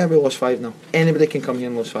know, yeah, we lost 5-0. Anybody can come here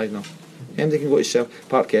and lose 5-0. Anybody can go to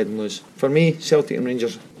Parkhead and lose. For me, Celtic and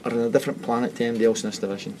Rangers are on a different planet to anybody else in this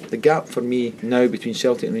division. The gap for me now between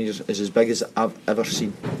Celtic and Rangers is as big as I've ever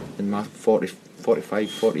seen in my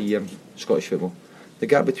 40 year Scottish football. The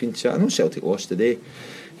gap between I know Celtic lost today,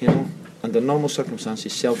 you know, under normal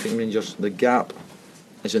circumstances, Celtic and Rangers, the gap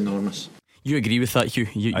is enormous. You agree with that, Hugh?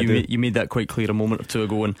 You made that quite clear a moment or two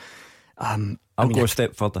ago, and I'll go a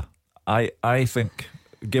step further. I think,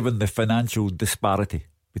 given the financial disparity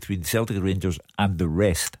between Celtic and Rangers and the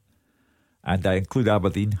rest, and I include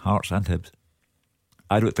Aberdeen, Hearts and Hibs,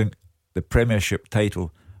 I don't think the Premiership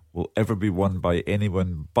title will ever be won by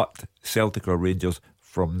anyone but Celtic or Rangers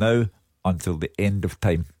from now until the end of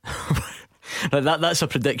time. That's a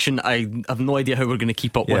prediction I have no idea how we're going to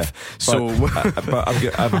keep up with.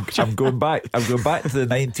 But I'm going back. I'm going back to the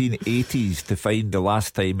 1980s to find the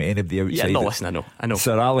last time anybody outside. Yeah, no, listen, I know.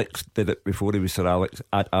 Sir Alex did it before he was Sir Alex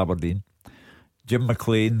at Aberdeen. Jim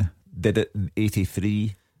McLean did it in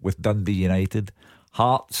 83 with Dundee United.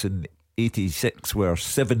 Hearts in 86 were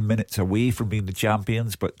 7 minutes away from being the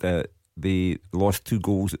champions, but they lost 2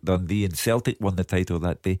 goals at Dundee, and Celtic won the title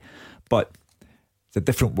that day. But it's a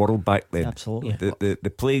different world back then. Absolutely.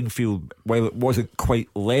 The playing field, while it wasn't quite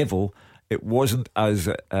level, it wasn't as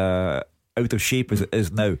out of shape as it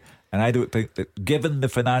is now. And I don't think that, given the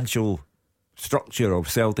financial structure of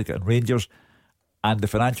Celtic and Rangers and the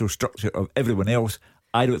financial structure of everyone else,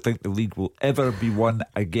 I don't think the league will ever be won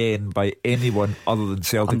again by anyone other than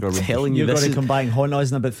Celtic or Rangers. Telling you, you're going to come back and haunt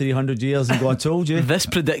us in about 300 years and go, I told you. This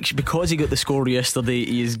prediction, because he got the score yesterday,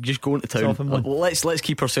 he is just going to town. Let's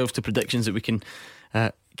keep ourselves to predictions that we can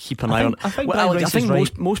keep an eye on. I think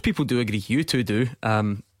right. most people do agree. You two do.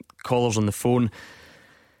 Callers on the phone.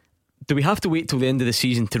 Do we have to wait till the end of the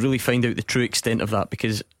season to really find out the true extent of that?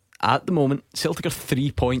 Because at the moment, Celtic are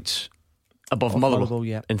 3 points above Motherwell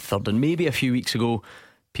in third, and maybe a few weeks ago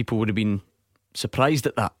people would have been surprised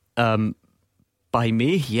at that. By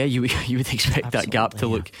May, you would expect that gap to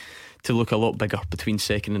look a lot bigger between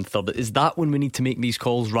second and third. Is that when we need to make these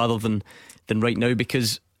calls rather than right now?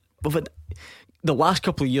 Because the last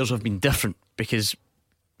couple of years have been different, because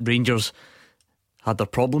Rangers had their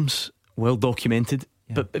problems well documented.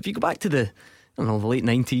 But if you go back to the late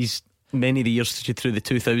 90s, many of the years through the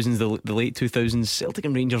 2000s, the late 2000s, Celtic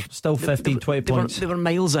and Rangers still 15-20 points. They were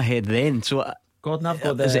miles ahead then. So Gordon, I've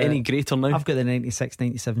got is it any greater now? I've got the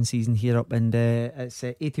 96-97 season here up, and it's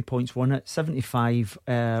 80 points won it. 75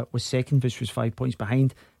 was second, which was 5 points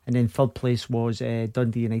behind, and then third place was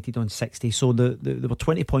Dundee United on 60. So they were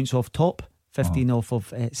 20 points off top, 15 off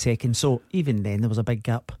of second. So even then there was a big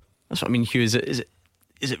gap. That's what I mean, Hugh. Is it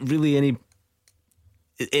really any?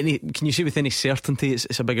 Can you say with any certainty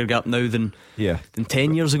it's a bigger gap now than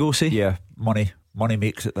 10 years ago, say? Yeah, money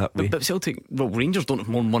makes it that way. But Celtic, Rangers don't have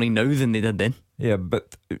more money now than they did then. Yeah,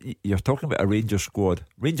 but you're talking about a Rangers squad.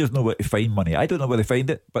 Rangers know where to find money. I don't know where they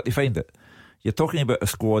find it, but they find it. You're talking about a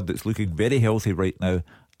squad that's looking very healthy right now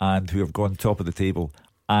and who have gone top of the table,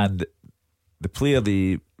 and the player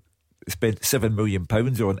they spent £7 million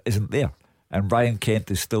on isn't there. And Ryan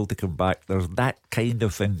Kent is still to come back. There's that kind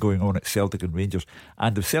of thing going on at Celtic and Rangers.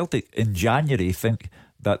 And if Celtic in January think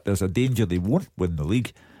that there's a danger they won't win the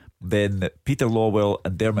league, then Peter Lawwell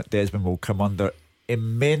and Dermot Desmond will come under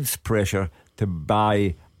immense pressure to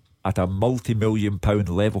buy at a multi-million-pound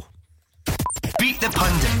level. Beat the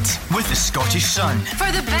Pundit with the Scottish Sun.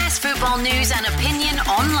 For the best football news and opinion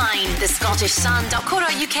online,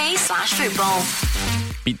 thescottishsun.co.uk/football.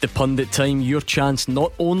 Beat the Pundit time, your chance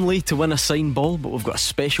not only to win a signed ball, but we've got a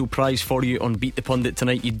special prize for you on Beat the Pundit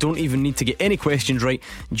tonight. You don't even need to get any questions right.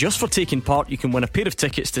 Just for taking part, you can win a pair of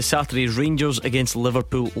tickets to Saturday's Rangers against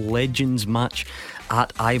Liverpool Legends match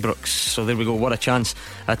at Ibrox. So there we go, what a chance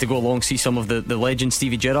to go along, see some of the legends.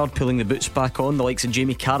 Stevie Gerrard pulling the boots back on, the likes of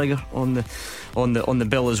Jamie Carragher on the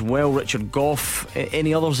bill as well, Richard Gough.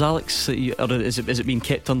 Any others, Alex, or is it being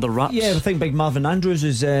kept under wraps? Yeah, I think Big Marvin Andrews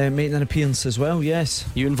is making an appearance as well. Yes.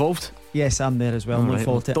 You involved? Yes, I'm there as well. No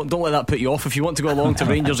fault it. Don't let that put you off. If you want to go along to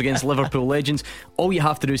Rangers against Liverpool Legends, all you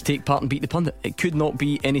have to do is take part and beat the pundit. It could not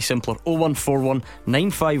be any simpler. 0141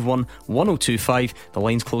 951 1025. The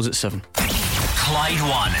lines close at 7. Clyde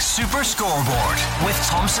One Super Scoreboard with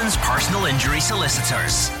Thompson's Personal Injury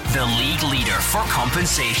Solicitors, the league leader for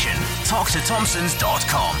compensation. Talk to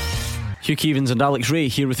Thompsons.com. Hugh Keevins and Alex Ray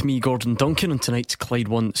here with me, Gordon Duncan, on tonight's Clyde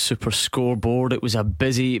One Super Scoreboard. It was a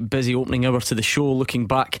busy opening hour to the show, looking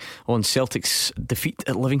back on Celtic's defeat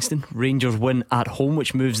at Livingston, Rangers win at home,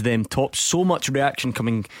 which moves them top. So much reaction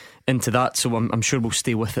coming into that, so I'm sure we'll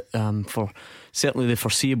stay with it for certainly the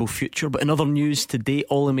foreseeable future. But in other news today,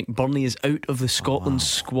 Ollie McBurney is out of the Scotland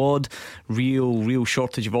squad. Real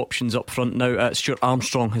shortage of options up front now. Stuart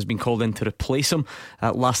Armstrong has been called in to replace him.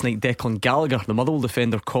 Last night Declan Gallagher, the Motherwell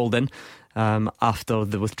defender, called in after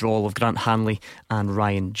the withdrawal of Grant Hanley and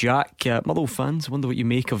Ryan Jack. Motherwell fans, wonder what you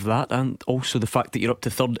make of that, and also the fact that you're up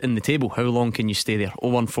to third in the table. How long can you stay there?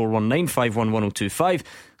 01419511025.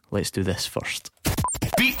 Let's do this first.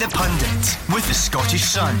 Beat the Pundit with the Scottish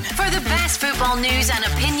Sun. For the best football news and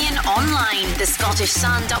opinion online,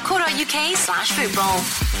 thescottishsun.co.uk/football.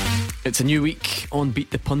 It's a new week on Beat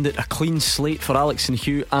the Pundit. A clean slate for Alex and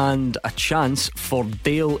Hugh, and a chance for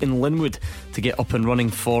Dale in Linwood to get up and running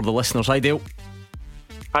for the listeners. Hi Dale.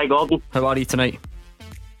 Hi Gordon. How are you tonight?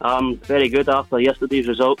 Very good after yesterday's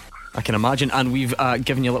result. I can imagine, and we've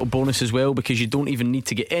given you a little bonus as well, because you don't even need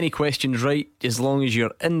to get any questions right as long as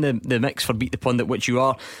you're in the mix for Beat the Pundit, which you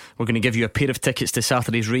are. We're going to give you a pair of tickets to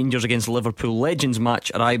Saturday's Rangers against Liverpool Legends match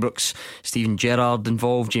at Ibrox. Stephen Gerrard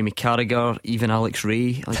involved, Jamie Carragher, even Alex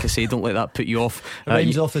Ray. Like I say, don't let that put you off.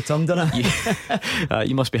 Rhymes off the tongue, doesn't it?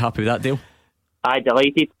 You must be happy with that, Dale.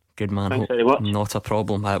 Delighted. Good man. Thanks very much. Not a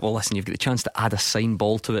problem. Well, listen, you've got the chance to add a sign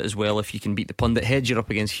ball to it as well if you can beat the Pundit. Heads, you're up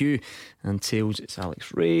against Hugh, and tails, it's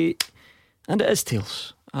Alex Ray. And it is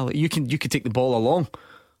tails. Alex, you could take the ball along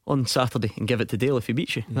on Saturday and give it to Dale if he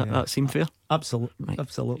beats you. That seem fair? Absolutely. Right.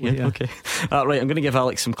 Absolutely. Yeah. Okay. Right, I'm going to give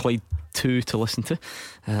Alex some Clyde 2 to listen to.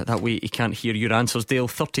 That way he can't hear your answers. Dale,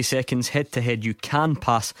 30 seconds head to head. You can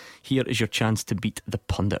pass. Here is your chance to beat the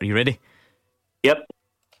Pundit. Are you ready? Yep.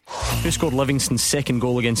 Who scored Livingston's second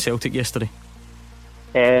goal against Celtic yesterday?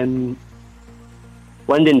 Lyndon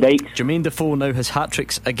Dykes. Jermaine Defoe now has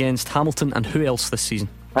hat-tricks against Hamilton, and who else this season?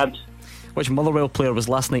 Hibs. Which Motherwell player was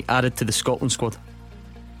last night added to the Scotland squad?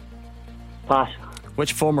 Pass.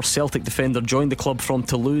 Which former Celtic defender joined the club from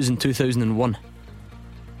Toulouse in 2001?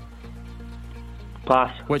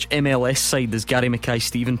 Pass. Which MLS side does Gary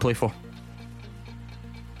Mackay-Steven play for?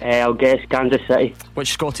 I'll guess Kansas City.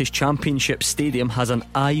 Which Scottish Championship stadium has an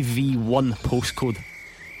IV1 postcode?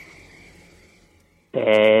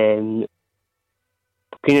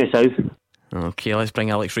 Queen of the South. Okay, let's bring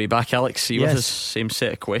Alex Ray back. Alex, see you with us. Same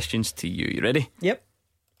set of questions to you. You ready? Yep.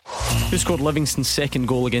 Who scored Livingston's second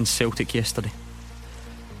goal against Celtic yesterday?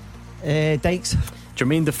 Dykes.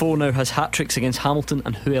 Jermaine Defoe now has hat-tricks against Hamilton,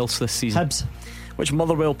 and who else this season? Hibs. Which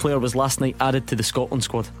Motherwell player was last night added to the Scotland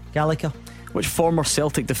squad? Gallagher. Which former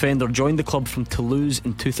Celtic defender joined the club from Toulouse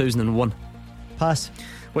in 2001? Pass.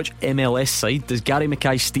 Which MLS side does Gary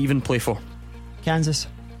Mackay-Steven play for? Kansas.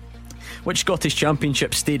 Which Scottish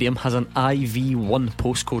Championship stadium has an IV1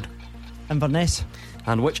 postcode? Inverness.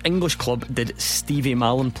 And which English club did Stevie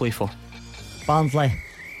Mallon play for? Barnsley.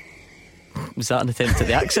 Was that an attempt at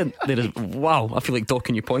the accent? Wow, I feel like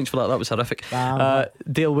docking you points for that. That was horrific.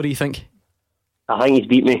 Dale, what do you think? I think he's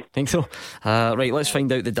beat me. Think so? Right, let's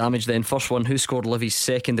find out the damage then. First one, who scored Livy's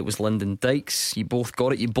second? It was Lyndon Dykes. You both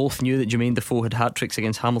got it. You both knew that Jermaine Defoe had hat-tricks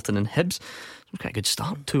against Hamilton and Hibs. Quite a good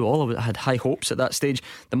start, 2-2. I had high hopes at that stage.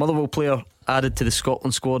 The Motherwell player added to the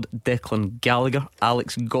Scotland squad, Declan Gallagher.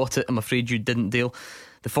 Alex got it. I'm afraid you didn't, Dale.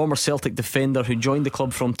 The former Celtic defender who joined the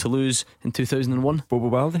club from Toulouse in 2001, Bobo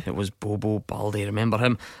Balde. It was Bobo Balde, remember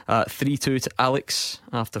him. 3-2 to Alex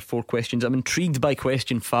after 4 questions. I'm intrigued by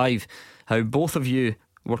question 5, how both of you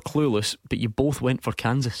were clueless, but you both went for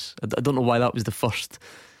Kansas. I don't know why that was the first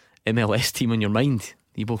MLS team on your mind.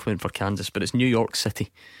 You both went for Kansas, but it's New York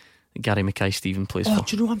City that Gary Mackay-Steven plays for.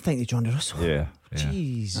 Do you know I'm thinking John Russell? Yeah.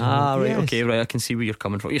 Jeez. Right, yes. okay, right. I can see where you're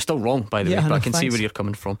coming from. You're still wrong, by the way, but I can see where you're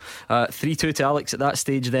coming from. 3-2 to Alex at that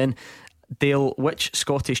stage then. Dale, which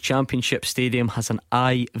Scottish Championship stadium has an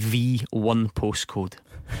IV1 postcode?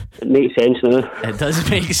 It makes sense now. It does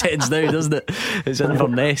make sense now, doesn't it? It's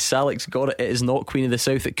Inverness. Alex got it. It is not Queen of the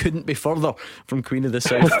South. It couldn't be further from Queen of the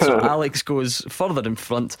South. So Alex goes further in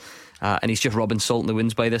front, and he's just rubbing salt in the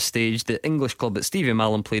wounds by this stage. The English club that Stevie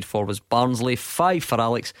Mallon played for was Barnsley. 5 for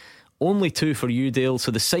Alex, only 2 for you, Dale. So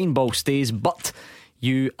the sign ball stays, but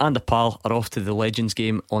you and a pal are off to the Legends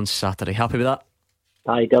game on Saturday. Happy with that?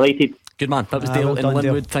 Aye, delighted. Good man. That was Dale well in done,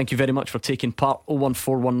 Linwood. Dale. Thank you very much for taking part.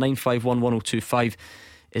 01419511025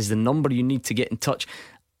 is the number you need to get in touch,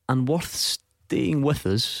 and worth staying with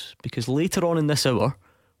us, because later on in this hour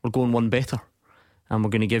we're going one better, and we're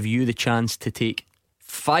going to give you the chance to take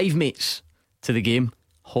 5 mates to the game,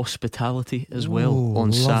 hospitality as well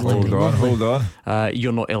on Saturday. Hold on.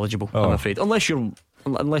 You're not eligible, I'm afraid, unless you're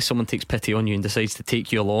unless someone takes pity on you and decides to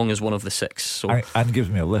take you along as one of the 6. So and gives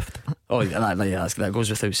me a lift. Oh, yeah, that goes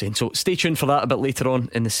without saying. So stay tuned for that a bit later on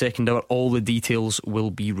in the second hour. All the details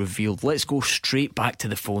will be revealed. Let's go straight back to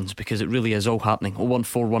the phones because it really is all happening.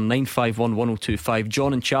 01419511025.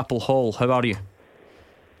 John in Chapel Hall, how are you?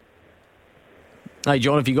 Hi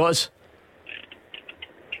John, have you got us?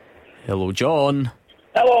 Hello John.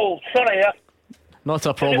 Hello, sorry. Not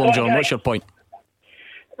a problem, John. What's your point?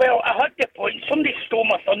 Well, I had the point. Somebody stole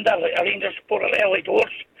my thunder like a Rangers sport at early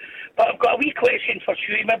doors. But I've got a wee question for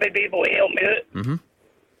Shuey, maybe be able to help me out.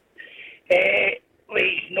 With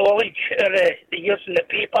his knowledge of the years in the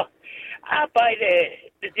paper. I buy the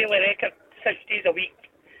Daily Record 6 days a week.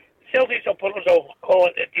 Celtic supporters will call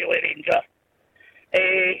it the Daily Ranger.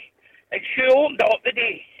 And Shuey opened it up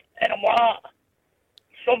today, and I'm like,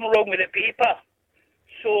 something wrong with the paper.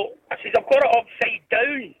 So I said, I've got it upside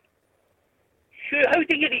down. Sure, how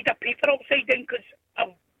do you read a paper upside down? Because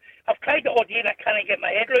I've tried it all day and I can't get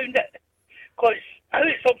my head around it. Because how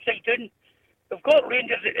it's upside down, we've got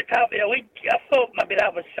Rangers at the top of the league. I thought maybe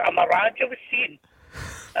that was a mirage I was seeing.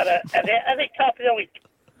 At the top of the league.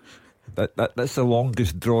 That's the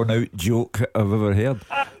longest drawn out joke I've ever heard.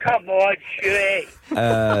 Oh, come on, Shuey.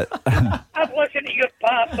 I've listened to your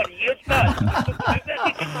part for years, man.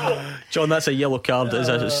 John, that's a yellow card. It's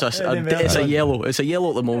a yellow. It's a yellow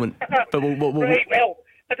at the moment. But right, well,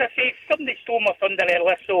 as I say, somebody stole my thunder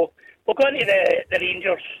earlier, so we'll go into the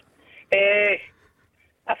Rangers. I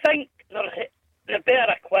think they're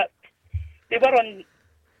better equipped. They were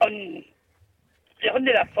on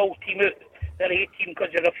their full team out. Their A team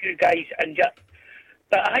because there are a few guys injured.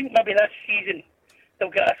 But I think maybe this season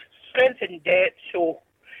they'll get a strength in depth, so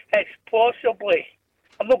it's possibly,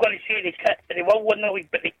 I'm not going to say they will win the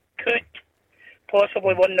league, but they could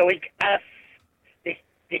possibly win the league if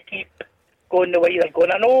they keep going the way they're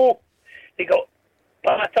going. I know they got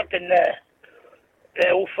battered in the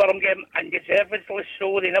Old Firm game, and deservedly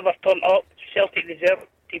so. They never turned up. Celtic deserved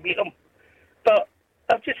to beat them. But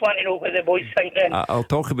I just want to know what the boys think then. I'll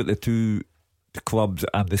talk about the two clubs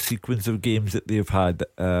and the sequence of games that they've had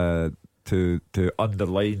to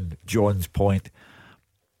underline John's point.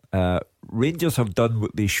 Rangers have done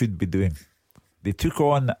what they should be doing. They took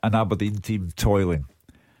on an Aberdeen team toiling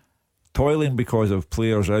because of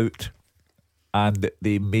players out, and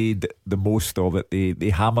they made the most of it. They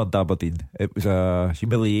hammered Aberdeen. It was a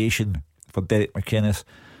humiliation for Derek McInnes,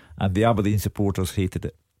 and the Aberdeen supporters hated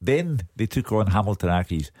it. Then they took on Hamilton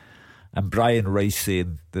Accies, and Brian Rice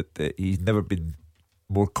saying that he's never been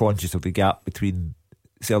more conscious of the gap between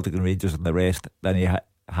Celtic and Rangers and the rest than he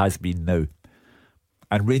has been now.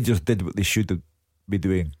 And Rangers did what they should be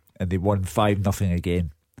doing, and they won 5-0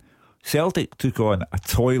 again. Celtic took on a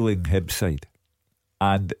toiling Hibs side,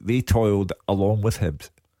 and they toiled along with Hibs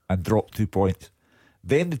and dropped 2 points.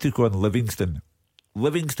 Then they took on Livingston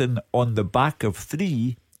on the back of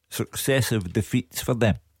 3 successive defeats for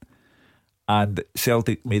them, and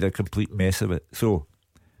Celtic made a complete mess of it. So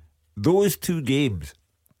those 2 games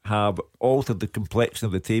have altered the complexion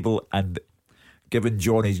of the table, and given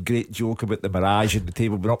Johnny's great joke about the mirage and the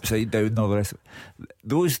table being upside down and all the rest of it,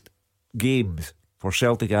 those games for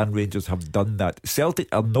Celtic and Rangers have done that.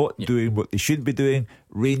 Celtic are not doing what they should be doing.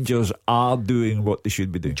 Rangers are doing what they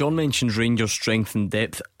should be doing. John mentions Rangers' strength and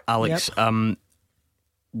depth, Alex. Yep.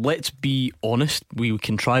 Let's be honest, we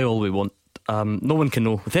can try all we want. No one can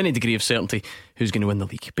know with any degree of certainty who's going to win the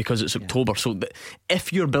league because it's October. So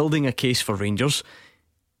if you're building a case for Rangers,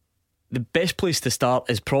 the best place to start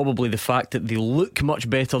is probably the fact that they look much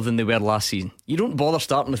better than they were last season. You don't bother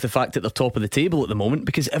starting with the fact that they're top of the table at the moment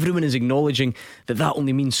because everyone is acknowledging that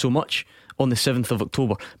only means so much on the 7th of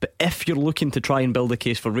October. But if you're looking to try and build a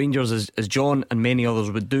case for Rangers, as John and many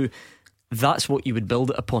others would do, that's what you would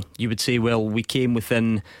build it upon. You would say, well, we came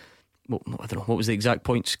within, I don't know, what was the exact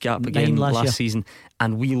points gap again last season,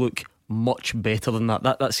 and we look much better than that.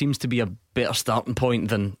 That seems to be a better starting point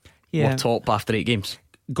than we're top after 8 games.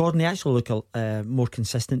 Gordon, they actually look more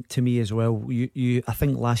consistent to me as well. I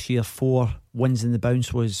think last year 4 wins in the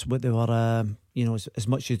bounce was what they were, as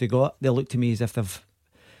much as they got. They look to me as if they've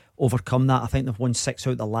overcome that. I think they've won 6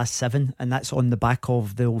 out of the last 7, and that's on the back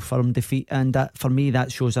of the Old Firm defeat. And for me,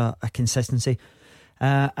 that shows a consistency.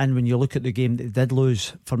 And when you look at the game that they did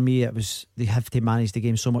lose, for me, it was they have to manage the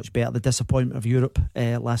game so much better. The disappointment of Europe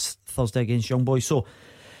last Thursday against Young Boys. So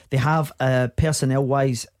they have personnel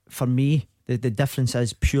wise, for me, the difference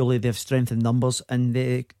is purely they have strength in numbers, and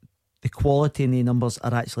the quality in the numbers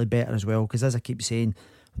are actually better as well. Because as I keep saying,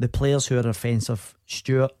 the players who are offensive,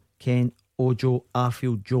 Stewart, Kent, Ojo,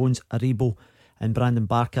 Arfield, Jones, Aribo and Brandon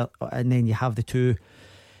Barker, and then you have the 2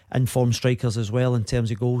 informed strikers as well in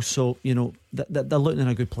terms of goals. So they're looking in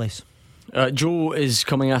a good place. Joe is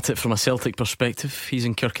coming at it from a Celtic perspective. He's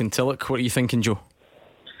in Kirkintilloch. What are you thinking, Joe?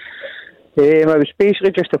 It was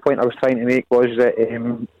basically just the point I was trying to make was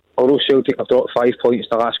that although Celtic have dropped 5 points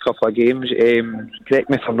the last couple of games, correct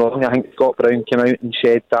me if I'm wrong, I think Scott Brown came out and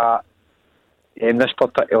said that this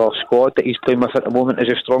particular squad that he's playing with at the moment is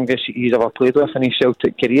the strongest he's ever played with in his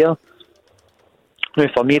Celtic career. Now,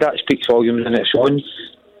 for me, that speaks volumes in its own.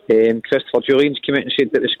 Christopher Julian's came out and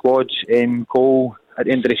said that the squad's goal at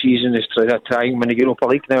the end of the season is to try and win the Europa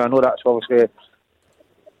League. Now, I know that's obviously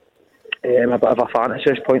a bit of a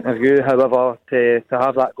fantasist point of view. However, to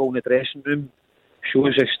have that goal in the dressing room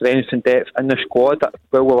shows the strength and depth in the squad.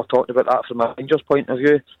 Well, we were talking about that from a Rangers point of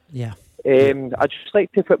view. Yeah. I'd just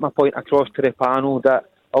like to put my point across to the panel that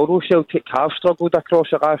although Celtic have struggled across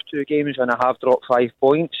the last 2 games and have dropped 5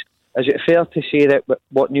 points, is it fair to say that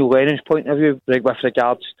what Neil Lennon's point of view with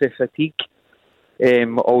regards to fatigue,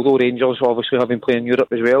 although Rangers obviously have been playing Europe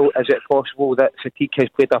as well, is it possible that fatigue has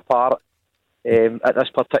played a part at this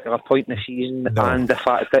particular point in the season, and the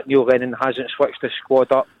fact that Neil Lennon hasn't switched the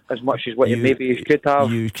squad up as much as what maybe he could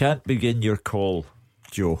have? You can't begin your call,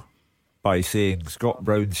 Joe, by saying Scott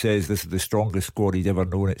Brown says this is the strongest squad he's ever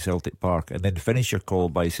known at Celtic Park, and then finish your call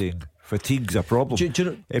by saying fatigue's a problem.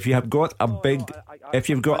 If you've got a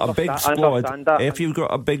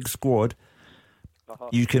big squad,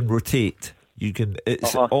 you can rotate. You can.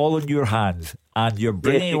 It's all in your hands, and you're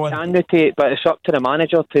bringing you can rotate, but it's up to the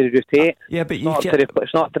manager to rotate. Yeah, but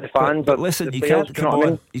it's not to the fans. But listen, you can't come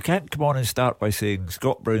on. You can't come on and start by saying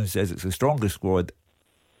Scott Brown says it's the strongest squad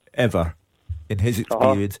ever in his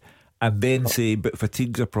experience, and then say, but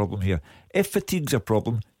fatigue's a problem here. If fatigue's a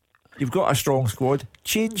problem, you've got a strong squad.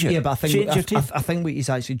 Change it. Yeah, but I think what he's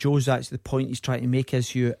actually, Joe's actually the point he's trying to make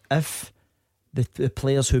is if the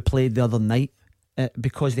players who played the other night,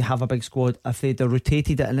 because they have a big squad, if they'd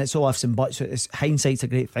rotated it, and it's all ifs and buts, so hindsight's a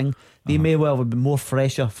great thing, they may well have been more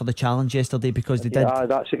fresher for the challenge yesterday because they did. Yeah,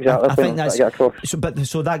 that's exactly. I think that's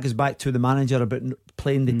so that goes back to the manager about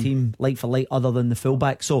playing the team like for like other than the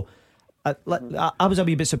fullback. So I was a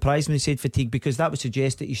wee bit surprised when he said fatigue, because that would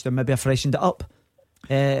suggest that you should have maybe freshened it up.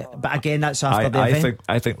 But again, that's after the event.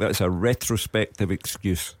 I think that's a retrospective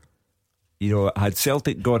excuse. Had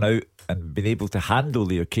Celtic gone out and been able to handle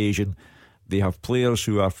the occasion, they have players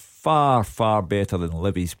who are far, far better than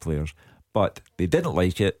Livy's players, but they didn't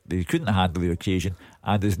like it. They couldn't handle the occasion,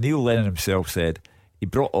 and as Neil Lennon himself said, he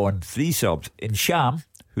brought on 3 subs in Sham,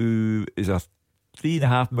 who is a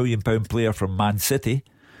 £3.5 million player from Man City.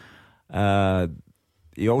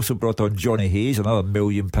 He also brought on Johnny Hayes, another £1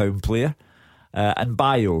 million player, and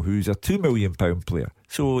Bayo, who's a £2 million player.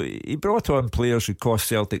 So he brought on players who cost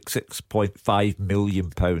Celtic £6.5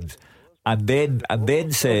 million, and then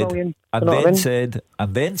said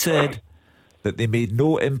that they made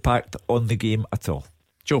no impact on the game at all.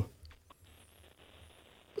 Joe,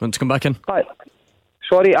 want to come back in? What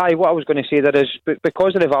I was going to say there is,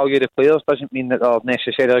 because of the value of the players doesn't mean that they're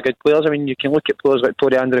necessarily good players. I mean, you can look at players like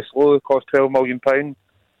Tony Andrew Flo, who cost £12 million,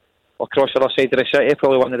 across the other side of the city,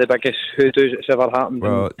 probably one of the biggest hoodoos that's ever happened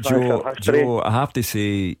in history. Joe, I have to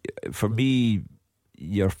say, for me,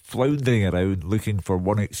 you're floundering around looking for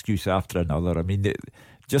one excuse after another. I mean,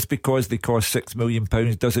 just because they cost £6 million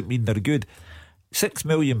doesn't mean they're good. £6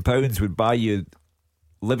 million would buy you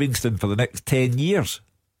Livingston for the next 10 years.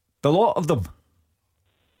 The lot of them.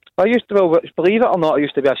 Believe it or not, I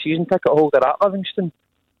used to be a season ticket holder at Livingston.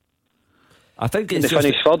 I think it's just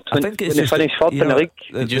finished third. When they finished third in the league.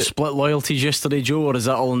 Did you split loyalties yesterday, Joe, or is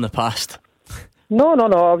that all in the past? No.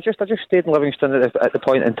 I just stayed in Livingston at the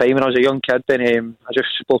point in time when I was a young kid, and I just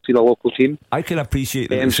supported a local team. I can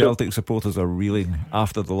appreciate that the Celtic supporters are reeling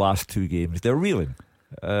after the last 2 games. They're reeling.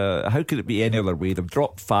 How could it be any other way? They've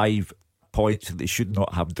dropped 5 points that they should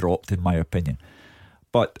not have dropped, in my opinion.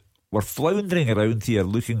 But we're floundering around here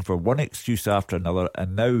looking for one excuse after another,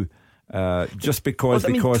 and now just because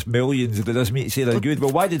they cost millions, it doesn't mean to say they're good.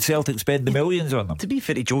 Well, why did Celtic spend the millions on them? To be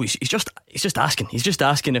fair to Joe, he's just asking. He's just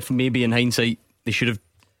asking if maybe in hindsight they should have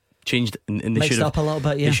changed and they should have mixed up a little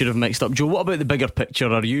bit. Yeah, they should have mixed up. Joe, what about the bigger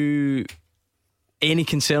picture? Are you any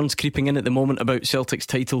concerns creeping in at the moment about Celtic's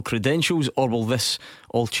title credentials, or will this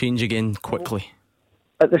all change again quickly?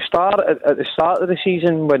 At the start of the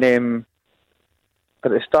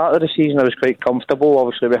season, I was quite comfortable.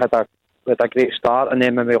 Obviously, we had a great start, and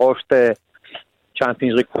then when we lost the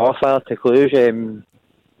Champions League qualifier to Cluj,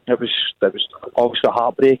 it was obviously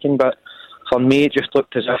heartbreaking. But for me, it just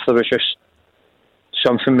looked as if there was just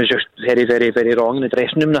something was just very, very, very wrong in the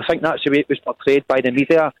dressing room, and I think that's the way it was portrayed by the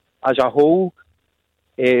media as a whole.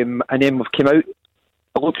 And then we've come out.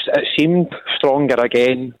 It seemed stronger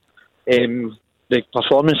again The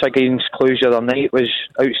performance against Cluj the other night was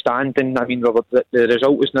outstanding. I mean, the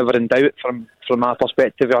result was never in doubt from my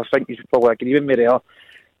perspective. I think you should probably agree with me there.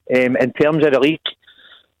 In terms of the league,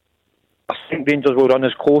 I think Rangers will run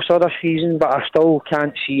as closer this season, but I still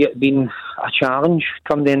can't see it being a challenge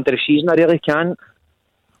come the end of the season. I really can't.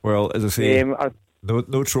 Well, as I say,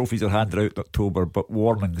 no trophies are handed out in October, but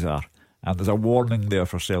warnings are. And there's a warning there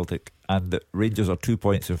for Celtic, and the Rangers are 2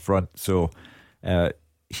 points in front, so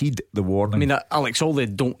heed the warning. I mean, Alex, all the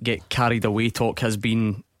don't get carried away talk has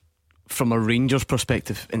been from a Rangers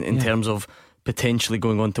perspective in terms of potentially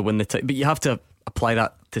going on to win the title, but you have to apply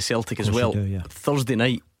that to Celtic as well. Thursday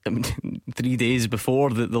night, I mean, 3 days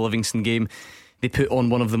before the Livingston game, they put on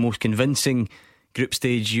one of the most convincing group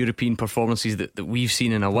stage European performances that we've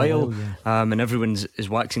seen in a while. And everyone is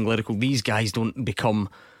waxing lyrical. These guys don't become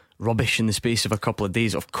rubbish in the space of a couple of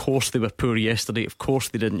days. Of course they were poor yesterday, of course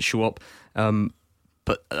they didn't show up,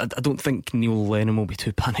 but I don't think Neil Lennon will be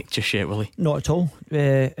too panicked just yet, will he? Not at all.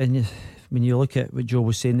 And when you look at what Joe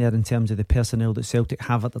was saying there in terms of the personnel that Celtic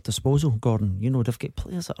have at their disposal, Gordon, you know, they've got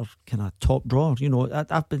players that are kind of top drawer. You know,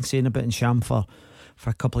 I've been saying about Nsham for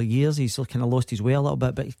a couple of years. He's kind of lost his way a little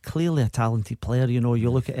bit, but he's clearly a talented player. You know,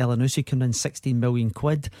 you look at Elanusi coming in, 16 million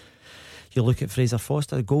quid. You look at Fraser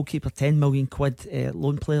Foster, the goalkeeper, 10 million quid.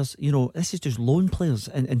 Loan players, you know, this is just loan players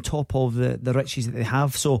on top of the riches that they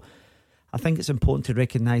have. So I think it's important to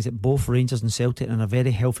recognise that both Rangers and Celtic are in a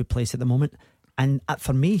very healthy place at the moment. And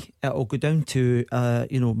for me, it'll go down to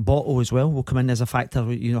Botto as well will come in as a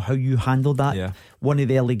factor. You know, how you handle that. One of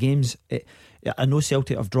the early games, I know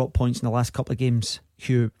Celtic have dropped points in the last couple of games,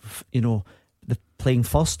 Hugh. You know, they're playing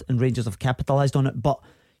first and Rangers have capitalised on it, but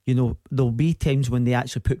you know, there'll be times when they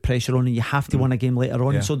actually put pressure on and you have to win a game later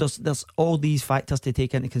on. So there's all these factors to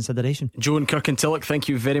take into consideration. Joe and Kirkintilloch, thank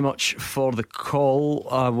you very much for the call.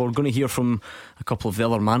 We're going to hear from a couple of the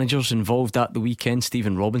other managers involved at the weekend.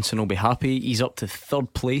 Stephen Robinson will be happy. He's up to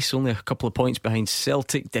third place, only a couple of points behind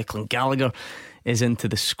Celtic. Declan Gallagher is into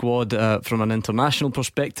the squad from an international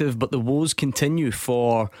perspective, but the woes continue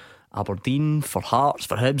for Aberdeen, for Hearts,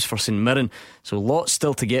 for Hibs, for St Mirren. So lots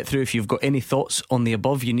still to get through. If you've got any thoughts on the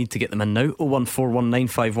above, you need to get them in now.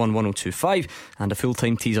 01419511025, and a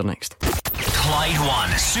full-time teaser next. Clyde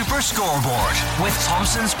One Super Scoreboard with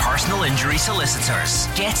Thompson's personal injury solicitors.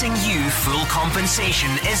 Getting you full compensation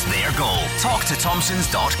is their goal. Talk to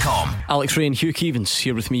Thompsons.com. Alex Ray and Hugh Keevins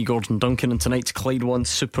here with me, Gordon Duncan, and tonight's Clyde One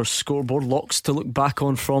Super Scoreboard. Lots to look back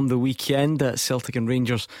on from the weekend. Celtic and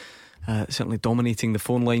Rangers certainly dominating the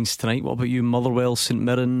phone lines tonight. What about you, Motherwell, St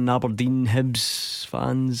Mirren, Aberdeen, Hibs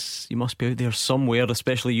fans? You must be out there somewhere,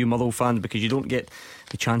 especially you Motherwell fans, because you don't get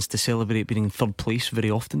the chance to celebrate being in third place very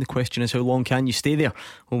often. The question is, how long can you stay there?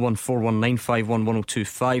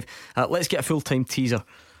 01419511025. Let's get a full-time teaser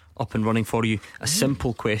up and running for you. A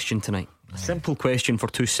simple question tonight. A simple question for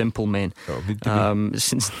two simple men.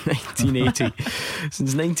 Since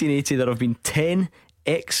 1980 there have been 10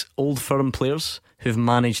 ex-Old Firm players who've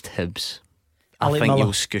managed Hibs. I think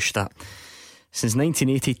you'll scoosh that. Since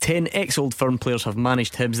 1980, 10 ex-Old Firm players have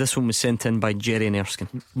managed Hibs. This one was sent in by Jerry and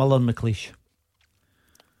Erskine. Miller and McLeish.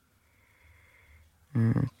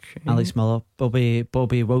 Okay. Alex Miller, Bobby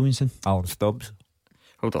Williamson, Alan Stubbs.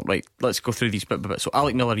 Hold on, right, let's go through these bit by bit. So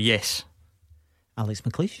Alec Miller, yes. Alex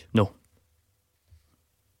McLeish? No.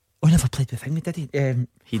 Oh, he never played with Thingy, did he?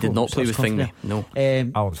 He did not play with Thingy. No.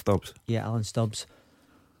 Alan Stubbs. Yeah, Alan Stubbs.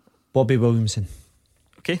 Bobby Williamson.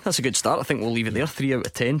 Okay, that's a good start. I think we'll leave it there. 3 out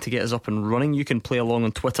of 10 to get us up and running. You can play along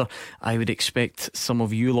on Twitter. I would expect some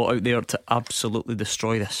of you lot out there to absolutely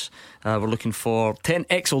destroy this. We're looking for 10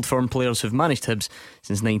 ex-Old Firm players who've managed Hibs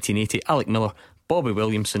since 1980. Alec Miller, Bobby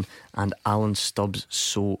Williamson and Alan Stubbs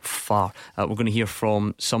so far. We're going to hear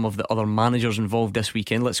from some of the other managers involved this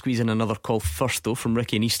weekend. Let's squeeze in another call first though from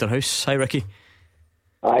Ricky in Easterhouse. Hi Ricky.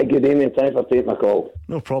 Hi, good evening. Thanks for taking my call.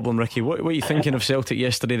 No problem, Ricky. What are you thinking of Celtic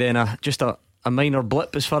yesterday then? Just a minor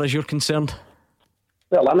blip as far as you're concerned?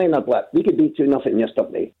 Well, a minor blip. We could beat 2-0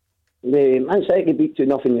 yesterday. The Man City could beat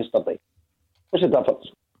 2-0 yesterday. What's the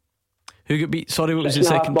difference? Who got beat? Sorry, what was the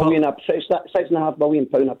second part? £6.5 million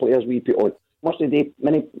of players we put on. Much did their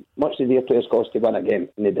players cost to win a game,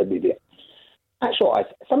 and they did with it. That's all.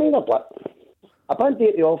 It's a minor blip. A bad day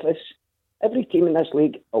at the office. Every team in this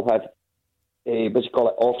league will have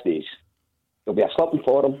off days. There'll be a slipping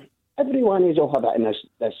for them. Everyone is all have it in this.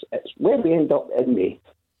 It's where we end up in May.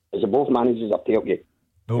 Is the both managers are tailgate.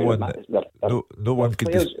 No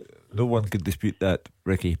one could dispute that,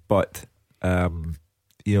 Ricky. But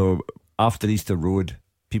after Easter Road,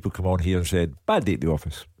 people come on here and said bad day at the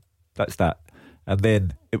office. That's that, and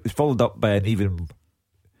then it was followed up by an even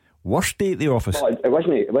worse day at the office. Well, it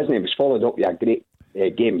wasn't. It was followed up with a great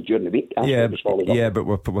game during the week. Yeah, but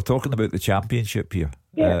we're talking about the Championship here.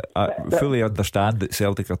 I fully understand that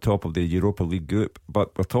Celtic are top of the Europa League group,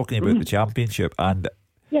 but we're talking about the Championship, and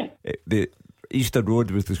the Easter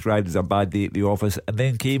Road was described as a bad day at the office, and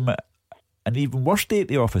then came an even worse day at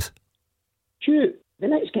the office. Sure, the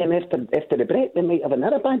next game after the break, they might have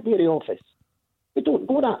another bad day at the office. We don't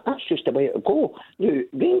go that. That's just the way it'll go. Now,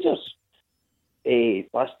 Rangers,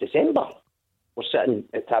 last December, were sitting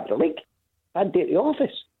at top of the league. Bad day at the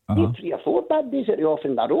office. 3 or 4 bad days at the office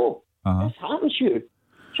in a row. This happens to you.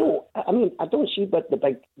 So, I mean, I don't see what the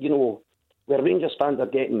big, where Rangers fans are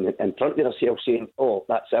getting in front of themselves saying, oh,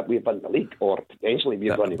 that's it, we've won the league, or potentially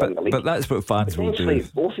we're going to win the league. But that's what fans will do.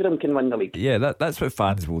 Both of them can win the league. Yeah, that's what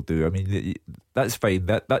fans will do. I mean, that's fine.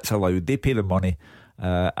 That's allowed. They pay the money,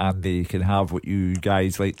 and they can have what you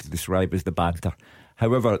guys like to describe as the banter.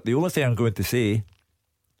 However, the only thing I'm going to say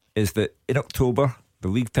is that in October, the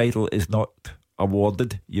league title is not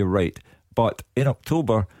awarded. You're right. But in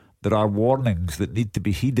October, there are warnings that need to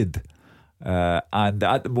be heeded. And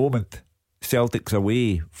at the moment, Celtic's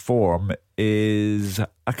away form is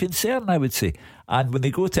a concern, I would say. And when they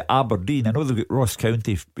go to Aberdeen, I know they've got Ross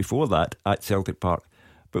County before that at Celtic Park,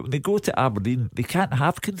 but when they go to Aberdeen, they can't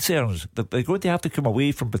have concerns that they're going to have to come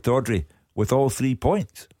away from Pittodrie with all 3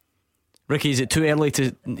 points. Ricky, is it too early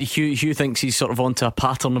to... Hugh thinks he's sort of onto a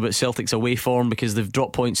pattern about Celtic's away form because they've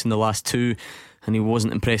dropped points in the last 2 and he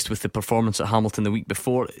wasn't impressed with the performance at Hamilton the week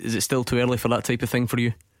before. Is it still too early for that type of thing for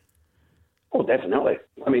you? Oh, definitely.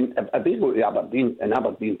 I mean, if they go to Aberdeen and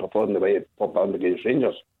Aberdeen perform the way it performed against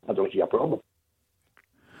Rangers, I don't see a problem.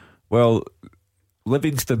 Well,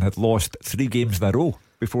 Livingston had lost 3 games in a row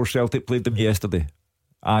before Celtic played them yesterday,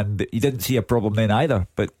 and you didn't see a problem then either,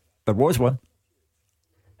 but there was one.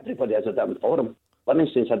 Everybody has a different form.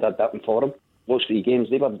 Livingston's had a different form. Those 3 games,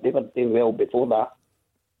 they were doing well before that.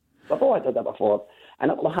 They've all had a different form,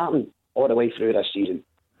 and it will happen all the way through this season.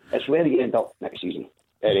 It's where you end up next season.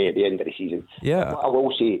 At the end of the season. Yeah. What I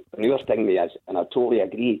will say, the worst thing is, and I totally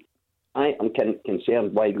agree, I am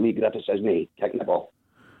concerned why Lee Griffiths isn't kicking the ball.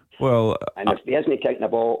 Well, and if he isn't kicking the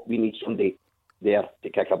ball, we need somebody there to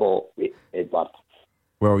kick a ball with Edward.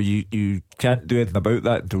 Well, you can't do anything about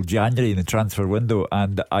that until January in the transfer window,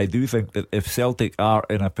 and I do think that if Celtic are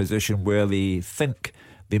in a position where they think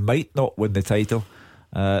they might not win the title,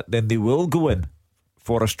 then they will go in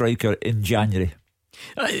for a striker in January.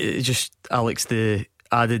 Just, Alex, the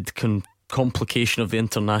added complication of the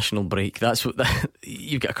international break. That's what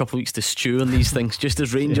you've got a couple of weeks to stew on these things, just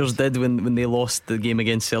as Rangers did when they lost the game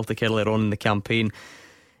against Celtic earlier on in the campaign.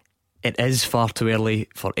 It is far too early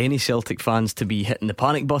for any Celtic fans to be hitting the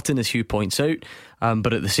panic button, as Hugh points out,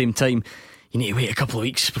 but at the same time you need to wait a couple of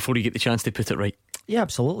weeks before you get the chance to put it right. Yeah,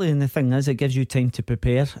 absolutely. And the thing is, it gives you time to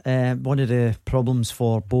prepare. One of the problems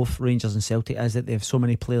for both Rangers and Celtic is that they have so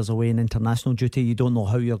many players away in international duty. You don't know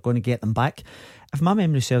how you're going to get them back. If my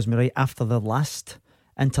memory serves me right, after the last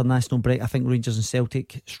international break, I think Rangers and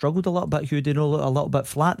Celtic struggled a little bit. Hugh, a little bit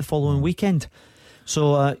flat the following weekend.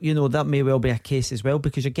 So that may well be a case as well,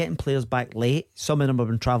 because you're getting players back late. Some of them have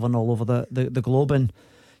been travelling all over the globe, and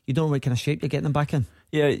you don't know what kind of shape you're getting them back in.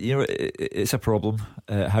 Yeah, it's a problem.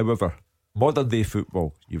 However, modern day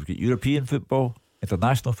football, you've got European football,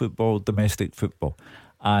 international football, domestic football,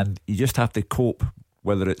 and you just have to cope,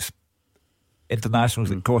 whether it's internationals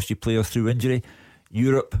that cost you players through injury,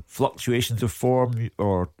 Europe, fluctuations of form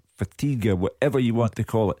or fatigue or whatever you want to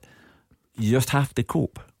call it. You just have to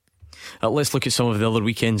cope. Let's look at some of the other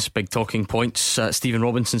weekend's big talking points. Stephen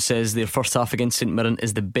Robinson says their first half against St Mirren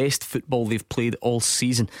is the best football they've played all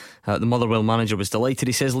season. The Motherwell manager was delighted.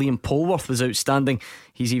 He says Liam Polworth was outstanding.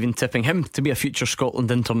 He's even tipping him to be a future Scotland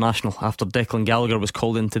international after Declan Gallagher was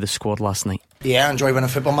called into the squad last night. Yeah, I enjoy winning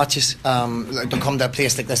football matches. Don't come to a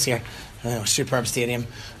place like this here. Superb stadium,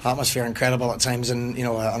 atmosphere incredible at times, and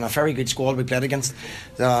on a very good squad we played against.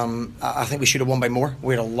 I think we should have won by more.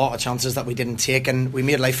 We had a lot of chances that we didn't take, and we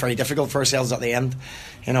made life very difficult for ourselves at the end.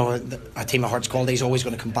 A team of Hearts quality is always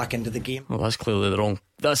going to come back into the game. Well, that's clearly the wrong.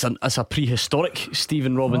 That's a prehistoric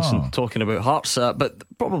Stephen Robinson talking about Hearts, but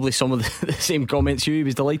probably some of the same comments. He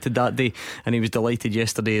was delighted that day, and he was delighted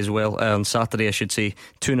yesterday as well. On Saturday, I should say,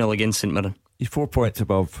 2-0 against St Mirren. He's 4 points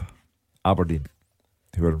above Aberdeen,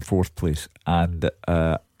 who are in 4th place, and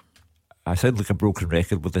I sound like a broken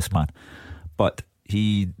record with this man, but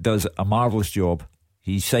he does a marvellous job.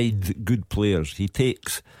 He signs good players. He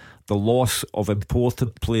takes the loss of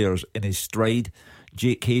important players in his stride.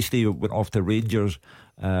 Jake Hastie went off to Rangers.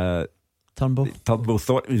 Turnbull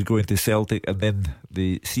thought he was going to Celtic, and then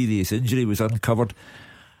the serious injury was uncovered.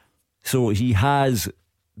 So he has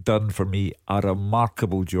done for me a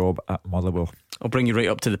remarkable job at Motherwell. I'll bring you right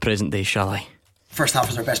up to the present day, shall I? First half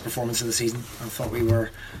was our best performance of the season. I thought we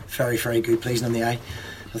were very, very good, pleasing in the eye.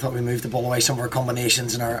 I thought we moved the ball away, some of our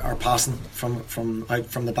combinations and our passing from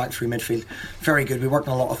the back through midfield. Very good. We worked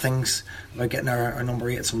on a lot of things about getting our number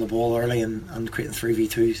 8s on the ball early and creating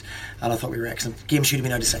 3v2s, and I thought we were excellent. Game should have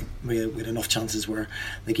been out of sight. We had enough chances where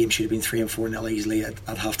the game should have been 3 and 4-0 easily at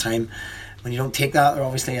half time. When you don't take that, there's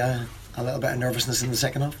obviously a little bit of nervousness in the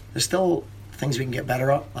second half. There's still things we can get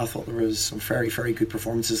better at. I thought there was some very, very good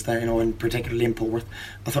performances there, and particularly in Polworth.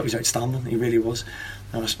 I thought he was outstanding. He really was.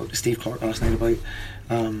 I spoke to Steve Clark last night about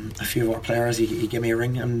a few of our players. He gave me a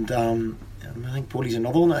ring, and I think Polly's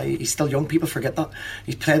another one. He's still young. People forget that.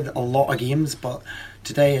 He's played a lot of games, but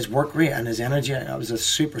today his work rate and his energy, it was a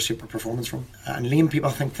super, super performance from him. And Liam, people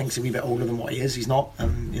thinks a wee bit older than what he is. He's not.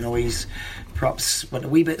 And he's perhaps went a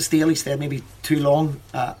wee bit stale. He stayed maybe too long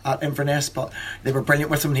at Inverness, but they were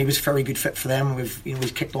brilliant with him. And he was a very good fit for them.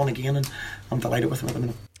 He's kicked on again, and I'm delighted with him at the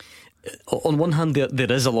minute. On one hand,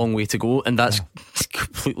 there is a long way to go, and that's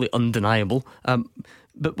completely undeniable.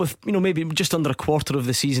 But with maybe just under a quarter of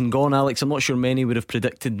the season gone, Alex, I'm not sure many would have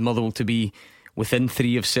predicted Motherwell to be within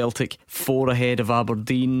 3 of Celtic, 4 ahead of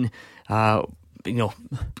Aberdeen. What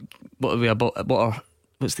are we about?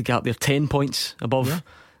 What's the gap there? 10 points above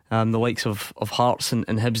the likes of Hearts and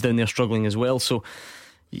Hibs down there struggling as well. So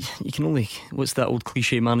you can only, what's that old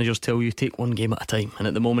cliche managers tell you, take one game at a time, and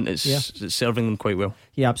at the moment it's serving them quite well.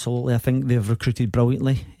 Yeah, absolutely. I think they've recruited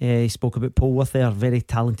brilliantly. He spoke about Polworth there, very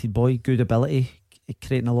talented boy, good ability,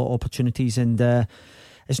 creating a lot of opportunities, and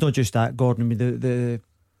it's not just that, Gordon. I mean, the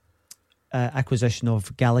acquisition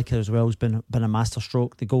of Gallagher as well has been a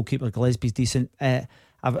masterstroke. The goalkeeper Gillespie's decent. I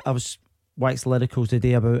was waxed lyrical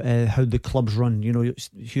today about how the club's run.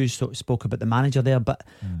 Hughes spoke about the manager there, but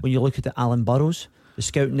when you look at Alan Burrows, the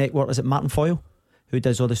scout network, is it Martin Foyle who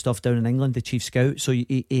does all the stuff down in England, the chief scout? So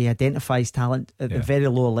he identifies talent at the very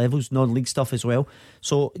lower levels, non-league stuff as well.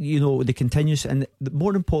 So the continuous, and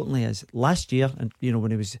more importantly is last year, and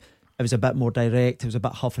when it was a bit more direct, it was a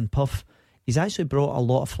bit huff and puff. He's actually brought a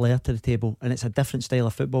lot of flair to the table, and it's a different style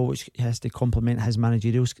of football which has to complement his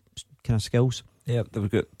managerial kind of skills. Yeah, we've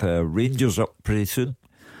got Rangers up pretty soon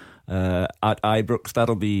at Ibrox.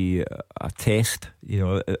 That'll be a test,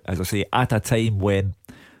 as I say, at a time when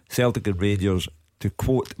Celtic and Rangers, to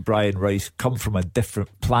quote Brian Rice, come from a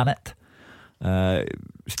different planet.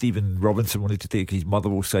 Stephen Robinson wanted to take his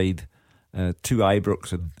Motherwell side to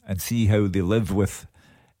Ibrox and see how they live with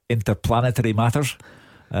interplanetary matters.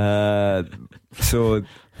 But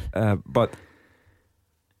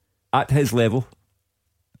at his level,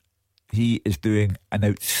 he is doing an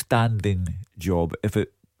outstanding job. If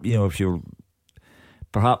you're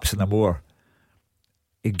perhaps in a more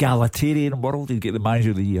egalitarian world, you'd get the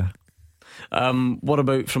manager of the year. What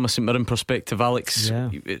about from a St Mirren perspective, Alex?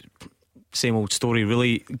 Same old story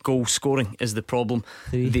really. Goal scoring is the problem.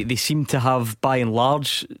 They seem to have, by and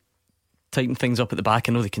large, tighten things up at the back.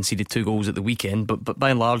 I know they conceded 2 goals at the weekend, but by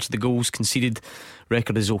and large the goals conceded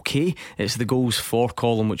record is okay. It's the goals for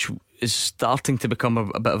column which is starting to become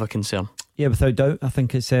a bit of a concern. Yeah, without doubt. I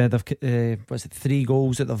think it's they've 3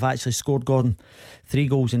 goals that they've actually scored, Gordon. 3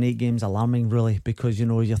 goals in 8 games, alarming really, because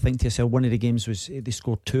you think to yourself, one of the games was they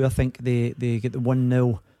scored 2. I think they get the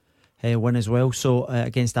 1-0 win as well, so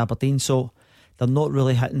against Aberdeen. So they're not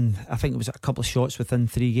really hitting. I think it was a couple of shots within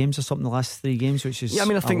 3 games or something, the last 3 games, which is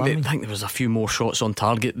I think there was a few more shots on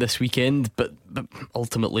target this weekend, but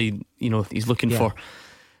ultimately he's looking for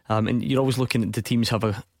and you're always looking at the teams have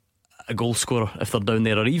a goal scorer if they're down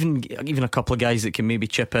there, or even a couple of guys that can maybe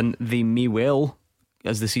chip in. They may well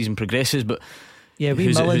as the season progresses, but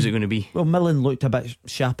who's it going to be? Well, Millen looked a bit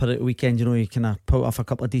sharper at the weekend. He kind of pulled off a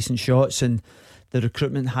couple of decent shots, and the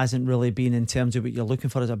recruitment hasn't really been in terms of what you're looking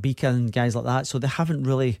for as a beacon and guys like that, so they haven't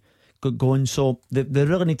really got going. So they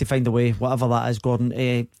really need to find a way, whatever that is, Gordon.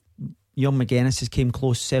 Young McGuinness has came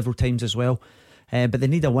close several times as well, but they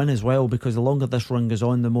need a win as well, because the longer this run goes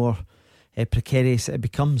on, the more precarious it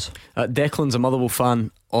becomes. Declan's a Motherwell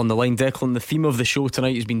fan on the line. Declan, the theme of the show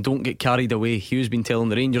tonight has been don't get carried away. Hugh's been telling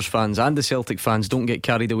the Rangers fans and the Celtic fans don't get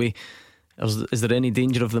carried away. Is there any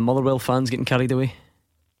danger of the Motherwell fans getting carried away?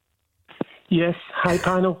 Yes, hi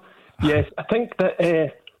panel. Yes, I think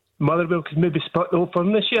that Motherwell could maybe split the whole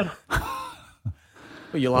firm this year.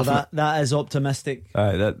 That is optimistic.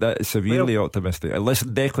 That is severely optimistic.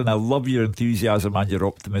 Listen, Declan, I love your enthusiasm and your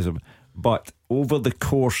optimism, but over the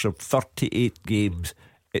course of 38 games,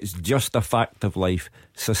 it's just a fact of life.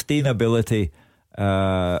 Sustainability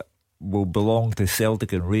will belong to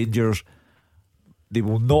Celtic and Rangers. They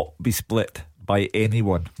will not be split by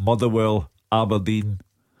anyone. Motherwell, Aberdeen,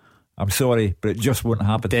 I'm sorry, but it just won't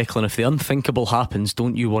happen. Declan, if the unthinkable happens,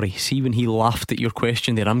 don't you worry. See, when he laughed at your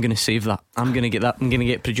question there, I'm going to save that. I'm going to get that. I'm going to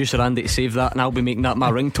get producer Andy to save that, and I'll be making that my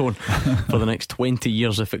ringtone for the next 20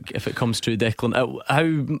 years if it comes true. Declan,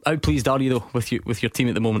 how pleased are you though with your team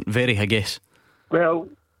at the moment? Very, I guess. Well,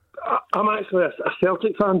 I'm actually a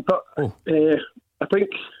Celtic fan, but I think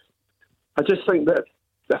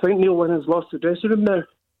Neil Lennon's lost the dressing room now.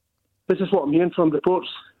 This is what I'm hearing from reports.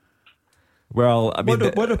 Well, I mean,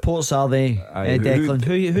 what reports are they, Declan?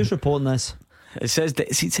 Who's reporting this? It says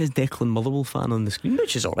Declan Motherwell fan on the screen,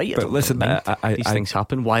 which is alright. But listen, these things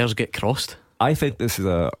happen. Wires get crossed. I think this is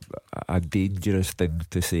a dangerous thing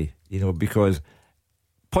to say, because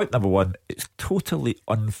point number one, it's totally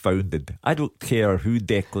unfounded. I don't care who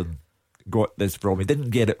Declan got this from. He didn't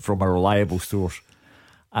get it from a reliable source.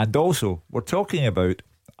 And also, we're talking about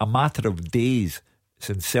a matter of days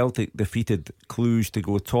since Celtic defeated Cluj to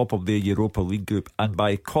go top of the Europa League group, and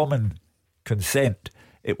by common consent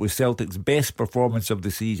it was Celtic's best performance of the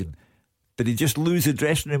season. Did he just lose the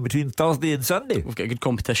dressing room between Thursday and Sunday? We've got a good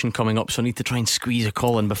competition coming up, so I need to try and squeeze a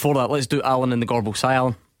call in. Before that, let's do Alan in the Gorbals. Hi,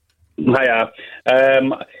 Alan. Hiya.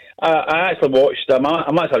 I actually watched. I'm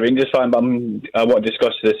actually a Rangers fan, but I want to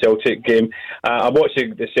discuss the Celtic game. I watched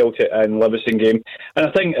the Celtic and Livingston game, and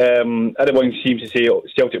I think everyone seems to say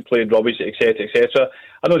Celtic played rubbish, etc., etc.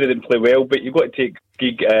 I know they didn't play well, but you've got to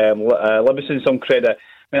give Livingston some credit.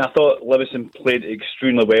 I mean, I thought Livingston played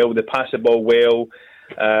extremely well. They passed the ball well.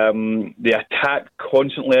 They attacked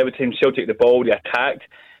constantly every time Celtic the ball. They attacked.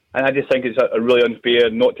 And I just think it's a really unfair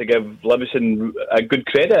not to give Livingston a good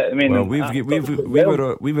credit. I mean, well,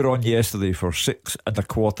 we were on yesterday for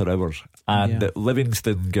 6.25 hours, and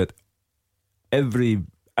Livingston got every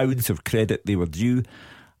ounce of credit they were due.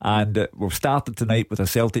 And we've started tonight with a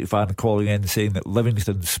Celtic fan calling in saying that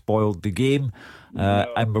Livingston spoiled the game,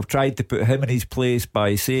 and we've tried to put him in his place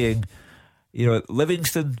by saying,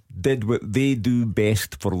 Livingston did what they do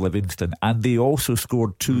best for Livingston, and they also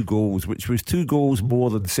scored 2 goals, which was 2 goals more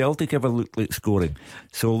than Celtic ever looked like scoring.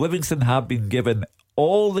 So Livingston have been given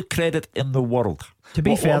all the credit in the world. To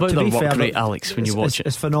be fair, great, Alex, when you watch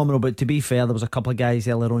it's phenomenal. But to be fair, there was a couple of guys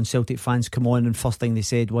earlier on, Celtic fans come on, and first thing they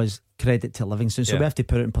said was credit to Livingston. So we have to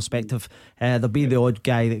put it in perspective. There'll be the odd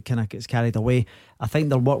guy that kind of gets carried away. I think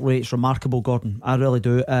their work rate's remarkable, Gordon. I really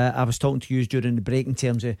do. I was talking to you during the break in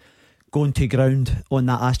terms of going to ground on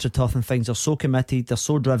that AstroTurf and things. They're so committed, they're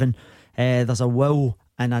so driven. There's a will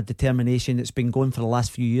and a determination that's been going for the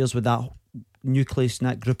last few years with that nucleus and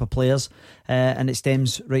that group of players, and it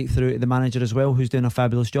stems right through to the manager as well, who's doing a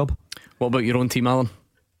fabulous job. What about your own team, Alan?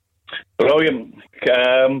 Brilliant.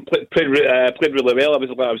 Played really well. I was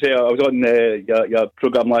on your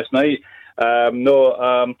programme last night.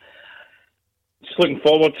 Just looking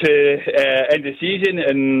forward to end of the season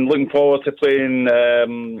and looking forward to playing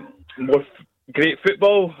more great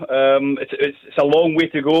football. It's a long way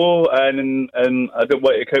to go, and I don't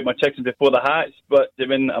want to count my chickens before the hatch, but I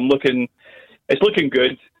mean, it's looking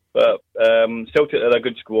good. But Celtic are a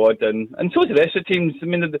good squad, and so is the rest of the teams. I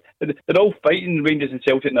mean, they're all fighting, Rangers and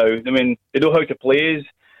Celtic now. I mean, they know how to play us,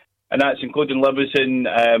 and that's including Livingston,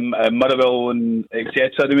 Motherwell, and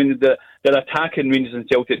etc. I mean, they're attacking Rangers and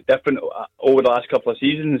Celtic different over the last couple of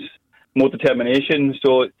seasons. More determination,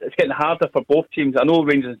 so it's getting harder for both teams. I know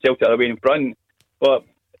Rangers and Celtic are away in front, but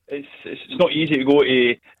it's not easy to go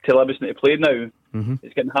to Livingston to play now.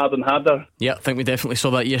 It's getting harder and harder. Yeah, I think we definitely saw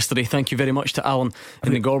that yesterday. Thank you very much to Alan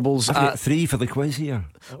in the Gorbals. I've got 3 for the quiz here.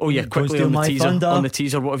 Oh yeah, quickly on the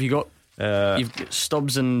teaser. What have you got? You've got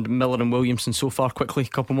Stubbs and Miller and Williamson so far. Quickly, a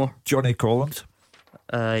couple more. Johnny Collins.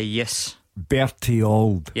 Yes. Bertie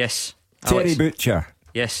Auld. Yes. Terry Alex. Butcher.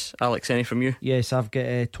 Yes. Alex, any from you? Yes, I've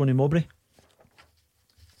got Tony Mowbray.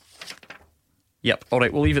 Yep.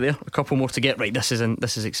 Alright, we'll leave it there. A couple more to get right. This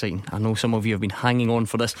is exciting. I know some of you have been hanging on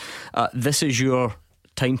for this. This is your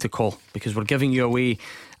time to call, because we're giving you away,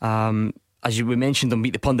 as we mentioned on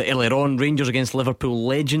Meet the Pundit earlier on, Rangers against Liverpool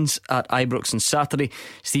legends at Ibrox on Saturday.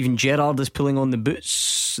 Stephen Gerrard is pulling on the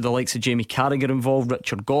boots. The likes of Jamie Carragher involved,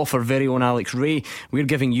 Richard Gough, our very own Alex Ray. We're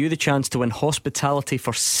giving you the chance to win hospitality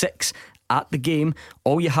for 6 at the game.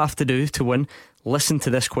 All you have to do to win, listen to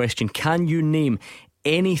this question: can you name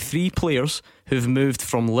any 3 players who've moved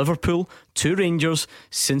from Liverpool to Rangers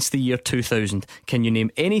since the year 2000? Can you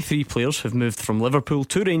name any 3 players who've moved from Liverpool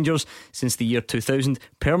to Rangers since the year 2000?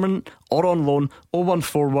 Permanent or on loan.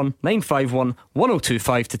 0141 951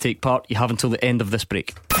 1025 to take part. You have until the end of this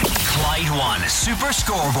break. Clyde One Super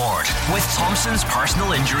Scoreboard with Thompson's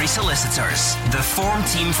personal injury solicitors, the form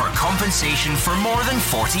team for compensation for more than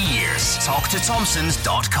 40 years. Talk to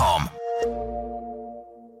Thompsons.com.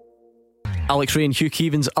 Alex Ray and Hugh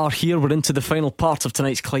Keevins are here. We're into the final part of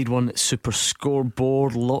tonight's Clyde One Super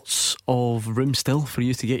Scoreboard. Lots of room still for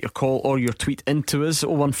you to get your call or your tweet into us.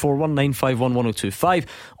 01419511025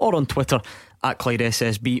 or on Twitter at Clyde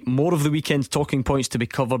SSB. More of the weekend's talking points to be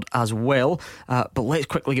covered as well, but let's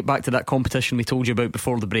quickly get back to that competition we told you about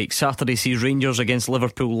before the break. Saturday sees Rangers against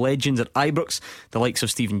Liverpool legends at Ibrox. The likes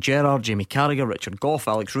of Steven Gerrard, Jamie Carragher, Richard Gough,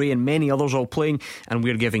 Alex Ray and many others all playing, and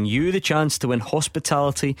we're giving you the chance to win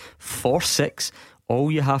hospitality for 6.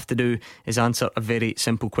 All you have to do is answer a very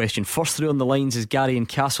simple question. First through on the lines is Gary in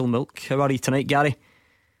Castlemilk. How are you tonight, Gary?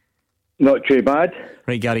 Not too bad.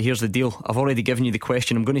 Right, Gary, here's the deal. I've already given you the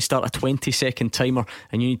question. I'm going to start a 20-second timer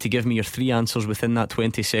and you need to give me your 3 answers within that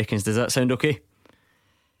 20 seconds. Does that sound okay?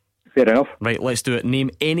 Fair enough. Right, let's do it.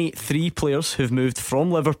 Name any 3 players who've moved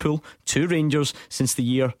from Liverpool to Rangers since the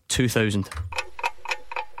year 2000.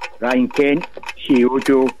 Ryan Kent, Shea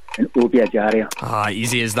Ojo and Obi Ajaria.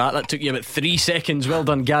 Easy as that. That took you about 3 seconds. Well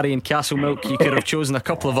done, Gary in Castlemilk. You could have chosen a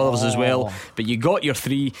couple of others as well, but you got your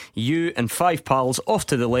 3. You and 5 pals off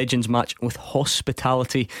to the Legends match with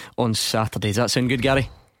hospitality on Saturday. Does that sound good,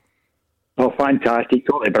 Gary? Oh, fantastic.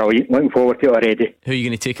 Totally brilliant. Looking forward to it already. Who are you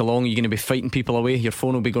going to take along? Are you going to be fighting people away? Your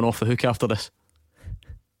phone will be going off the hook after this.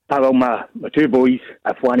 Well, my 2 boys,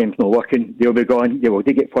 if one of them's not working, they'll be gone. They will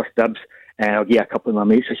get first dibs. And I'll give a couple of my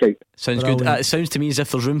mates a shout. Sounds good. It sounds to me as if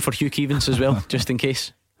there's room for Hugh Keevins as well, just in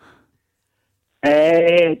case.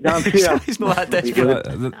 No, I'm sure. He's not that desperate.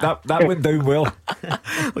 That went down well.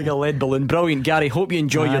 Like a lead balloon. Brilliant, Gary. Hope you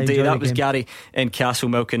enjoy your day. That was Gary in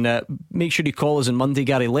Castlemilk. And make sure you call us on Monday,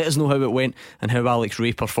 Gary. Let us know how it went and how Alex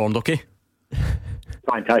Ray performed, okay?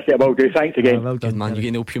 Fantastic, I will do. Thanks again. Well done, man. You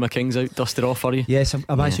getting the old Puma Kings out, dusted off, are you? Yes,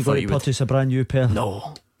 I've actually got to purchase a brand new pair.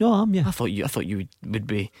 No, I'm I thought you would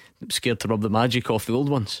be scared to rub the magic off the old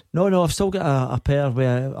ones. No, I've still got a pair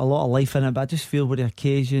with a lot of life in it, but I just feel with the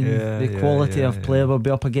occasion, the quality of player we'll be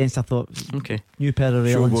up against, I thought, okay, new pair of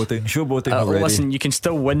railings. Showboating already. Listen, you can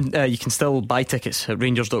still win. You can still buy tickets at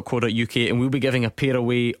rangers.co.uk, and we'll be giving a pair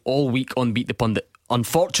away all week on Beat the Pundit.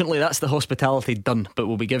 Unfortunately, that's the hospitality done, but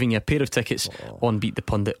we'll be giving you a pair of tickets on Beat the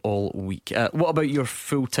Pundit all week. What about your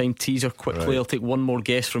full-time teaser? Quickly, right. I'll take one more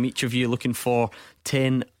guess from each of you. Looking for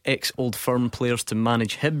 10 ex-Old Firm players to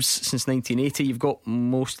manage Hibs since 1980. You've got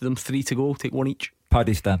most of them. 3 to go. Take one each.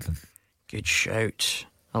 Paddy Stanton. Good shout.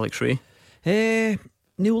 Alex Ray. Neil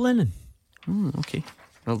Lennon. Okay,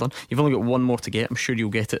 well done. You've only got one more to get. I'm sure you'll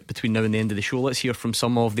get it between now and the end of the show. Let's hear from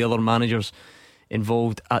some of the other managers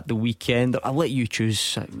involved at the weekend. I'll let you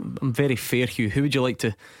choose. I'm very fair, Hugh. Who would you like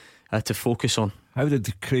to focus on? How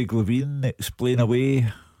did Craig Levein explain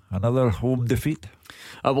away another home defeat?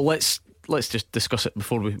 Well, let's just discuss it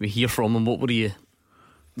before we hear from him. What were you?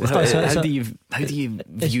 How do you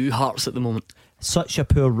view Hearts at the moment? Such a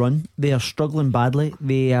poor run. They are struggling badly.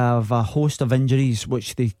 They have a host of injuries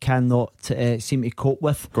which they cannot seem to cope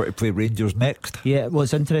with. Got to play Rangers next. Yeah, well,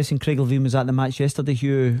 it's interesting. Craig Levein was at the match yesterday,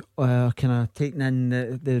 Hugh, kind of taking in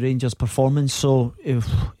the Rangers performance. So you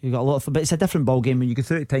got a lot of, but it's a different ball game when you go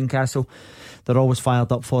through to Tynecastle. They're always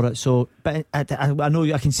fired up for it. So, but I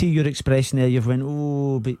know I can see your expression there. You've went,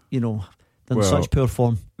 but they're in such poor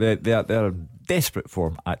form. They're in desperate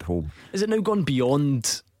form at home. Is it now gone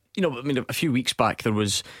beyond? A few weeks back there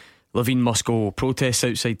was Levein must go protests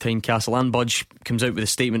outside Tynecastle, and Budge comes out with a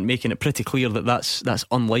statement making it pretty clear that that's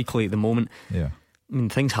unlikely at the moment. Yeah,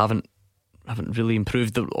 things haven't really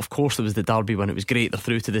improved. Of course there was the derby when it was great, they're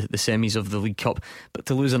through to the semis of the League Cup, but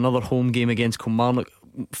to lose another home game against Kilmarnock,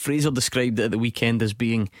 Fraser described it at the weekend as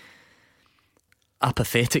being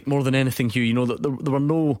apathetic more than anything, Hugh. That there were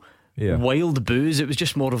no wild boos. It was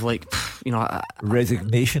just more of like,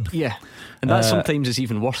 resignation. Yeah, and that sometimes is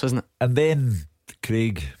even worse, isn't it? And then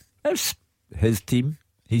Craig, it's his team,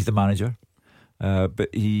 he's the manager, but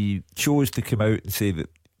he chose to come out and say that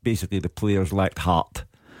basically the players lacked heart,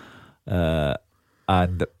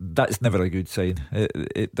 and that's never a good sign.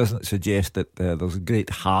 It doesn't suggest that there's great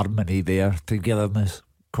harmony there, togetherness,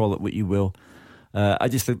 call it what you will. I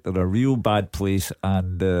just think they're a real bad place,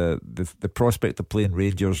 and the prospect of playing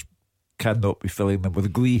Rangers cannot be filling them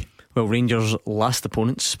with glee. Well, Rangers' last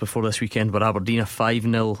opponents before this weekend were Aberdeen, a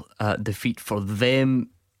 5-0 defeat for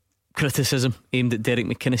them. Criticism aimed at Derek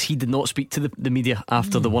McInnes. He did not speak to the media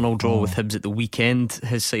after the 1-1 draw with Hibs at the weekend.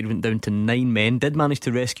 His side went down to 9 men. Did manage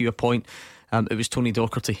to rescue a point. It was Tony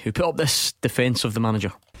Docherty who put up this defence of the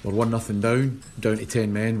manager. We're 1-0 down to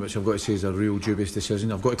 10 men, which I've got to say is a real dubious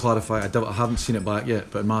decision. I've got to clarify, I haven't seen it back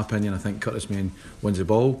yet, but in my opinion I think Curtis Main wins the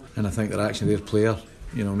ball, and I think that actually their player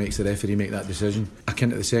makes the referee make that decision. Akin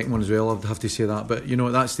to the second one as well, I'd have to say that. But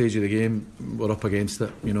at that stage of the game, we're up against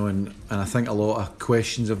it. And I think a lot of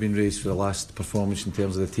questions have been raised for the last performance in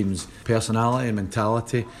terms of the team's personality and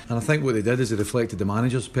mentality. And I think what they did is they reflected the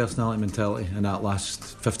manager's personality and mentality in that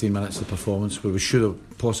last 15 minutes of the performance, where we should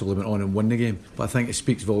have possibly went on and won the game. But I think it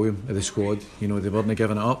speaks volume of the squad. They weren't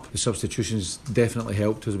giving it up. The substitutions definitely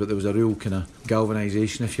helped us, but there was a real kind of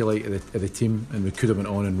galvanisation, if you like, of the team, and we could have went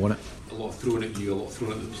on and won it. A lot thrown at you, a lot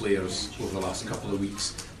thrown at the players over the last couple of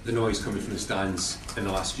weeks. The noise coming from the stands in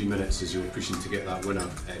the last few minutes as you were pushing to get that winner,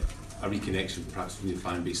 a reconnection perhaps from the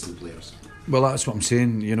fan base and the players. Well, that's what I'm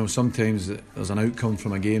saying. Sometimes there's an outcome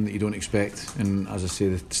from a game that you don't expect, and as I say,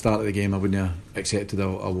 the start of the game I wouldn't have accepted a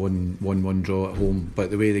 1-1 draw at home, but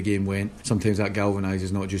the way the game went, sometimes that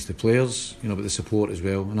galvanises not just the players, but the support as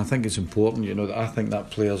well. And I think it's important, that I think that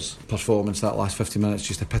players' performance that last 50 minutes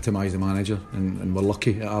just epitomised the manager, and we're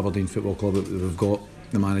lucky at Aberdeen Football Club that we've got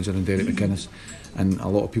the manager in Derek McInnes, and a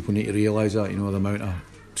lot of people need to realise that, the amount of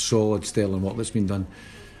solid sterling work that's been done.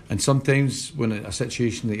 And sometimes when a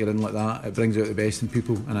situation that you're in like that, it brings out the best in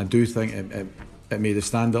people, and I do think it made us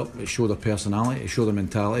stand up. It showed their personality, it showed their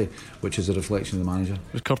mentality, which is a reflection of the manager.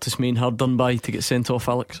 Was Curtis Main hard done by to get sent off,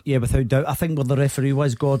 Alex? Yeah, without doubt. I think where the referee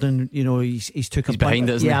was, Gordon, he's took he's behind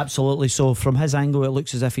it, isn't he? Yeah, absolutely. So from his angle, it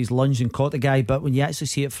looks as if he's lunged and caught the guy, but when you actually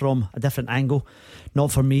see it from a different angle,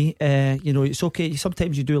 not for me, it's okay.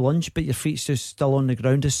 Sometimes you do lunge, but your feet's just still on the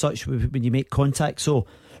ground as such when you make contact. So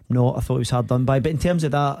no, I thought he was hard done by. But in terms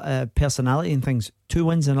of that personality and things, 2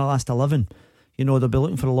 wins in the last 11, they'll be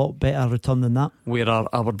looking for a lot better return than that. Where are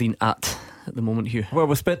Aberdeen at the moment, Hugh? Well,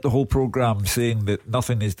 we spent the whole programme saying that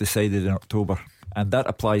nothing is decided in October, and that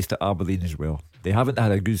applies to Aberdeen as well. They haven't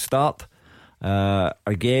had a good start.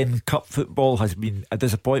 Again, cup football has been a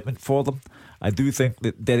disappointment for them. I do think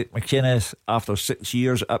that Derek McInnes, after 6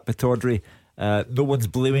 years at Pittodrie, no one's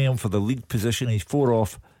blaming him for the league position. He's 4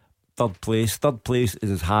 off third place. Third place is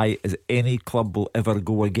as high as any club will ever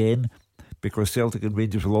go again, because Celtic and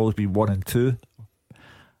Rangers will always be 1 and 2.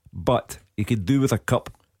 But he could do with a cup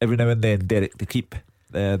every now and then, Derek, to keep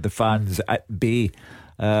the fans at bay.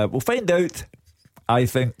 We'll find out, I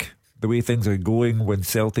think, the way things are going when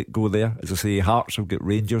Celtic go there. As I say, Hearts will get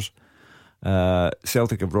Rangers,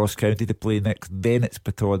 Celtic have Ross County to play next, then it's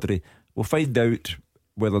Pittodrie. We'll find out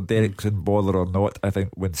whether Derek's in bother or not, I think,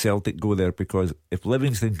 when Celtic go there, because if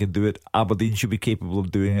Livingston can do it, Aberdeen should be capable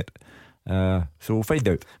of doing it. So we'll find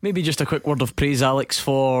out. Maybe just a quick word of praise, Alex,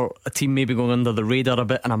 for a team maybe going under the radar a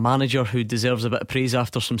bit, and a manager who deserves a bit of praise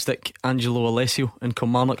after some stick, Angelo Alessio in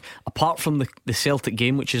Kilmarnock. Apart from the Celtic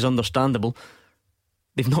game, which is understandable,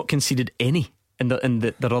 they've not conceded any in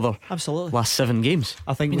their other last 7 games.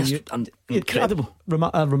 I think that's incredible.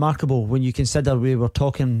 Remarkable when you consider we were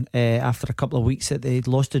talking after a couple of weeks that they'd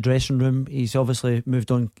lost the dressing room. He's obviously moved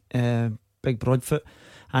on, Big Broadfoot,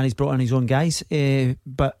 and he's brought in his own guys,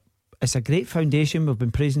 but it's a great foundation. We've been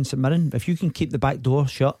praising St Mirren. If you can keep the back door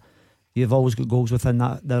shut, you've always got goals within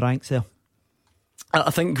the ranks there. I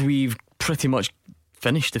think we've pretty much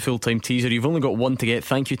finished the full-time teaser. You've only got one to get.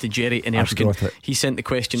 Thank you to Jerry in Erskine. He sent the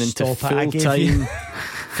question into fulltime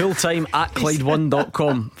at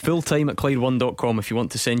Clyde1.com. Fulltime at Clyde1.com if you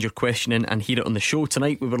want to send your question in and hear it on the show.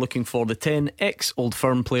 Tonight we were looking for the 10 ex-Old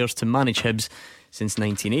Firm players to manage Hibs since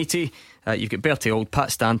 1980. You've got Bertie Auld, Pat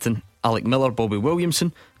Stanton, Alec Miller, Bobby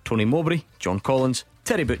Williamson, Tony Mowbray, John Collins,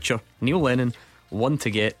 Terry Butcher, Neil Lennon. One to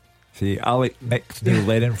get. See, Alec nicked Neil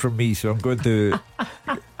Lennon from me, so I'm going to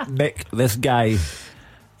nick this guy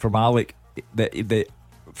from Alec,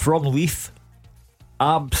 from Leith,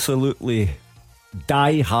 absolutely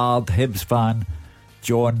die-hard Hibs fan,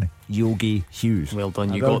 John Yogi Hughes. Well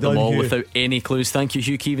done, you got them all Hugh, without any clues. Thank you,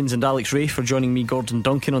 Hugh Keevins and Alex Ray, for joining me, Gordon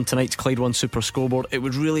Duncan, on tonight's Clyde One Super Scoreboard. It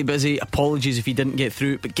was really busy. Apologies if you didn't get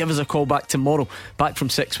through, but give us a call back tomorrow, back from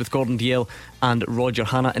 6 with Gordon Dalziel and Roger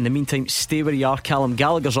Hanna. In the meantime, stay where you are. Callum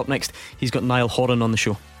Gallagher's up next. He's got Niall Horan on the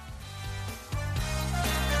show.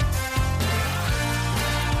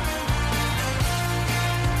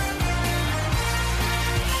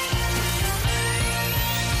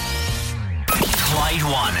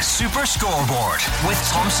 One Super Scoreboard with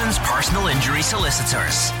Thompson's personal injury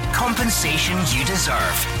solicitors. Compensation you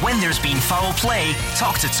deserve. When there's been foul play,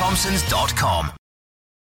 talk to Thompsons.com.